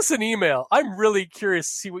 send us an email. I'm really curious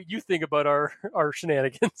to see what you think about our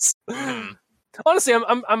shenanigans. Mhm. Honestly,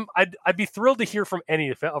 I'd be thrilled to hear from any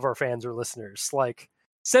of our fans or listeners. Like,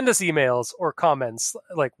 send us emails or comments.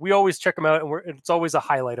 Like, we always check them out, and it's always a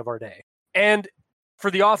highlight of our day. And for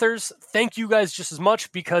the authors, thank you guys just as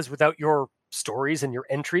much, because without your stories and your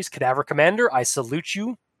entries, Cadaver Commander, I salute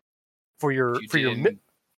you for your If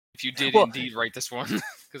you did indeed write this one,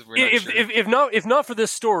 because we're not sure. if not for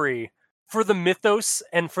this story, for the mythos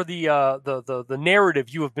and for the narrative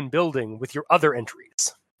you have been building with your other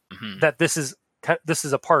entries, that this is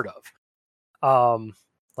a part of.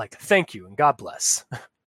 Like, thank you and God bless.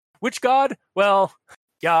 Which God? Well,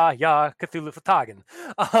 yeah, Cthulhu Fatagan.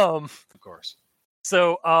 Of course.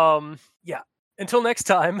 So, yeah. Until next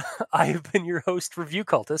time, I have been your host, Review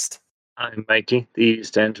Cultist. I'm Mikey, the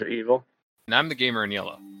Stand for Evil. And I'm the gamer in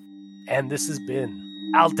yellow. And this has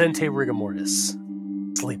been Al Dente Rigor Mortis.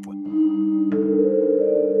 Sleep well.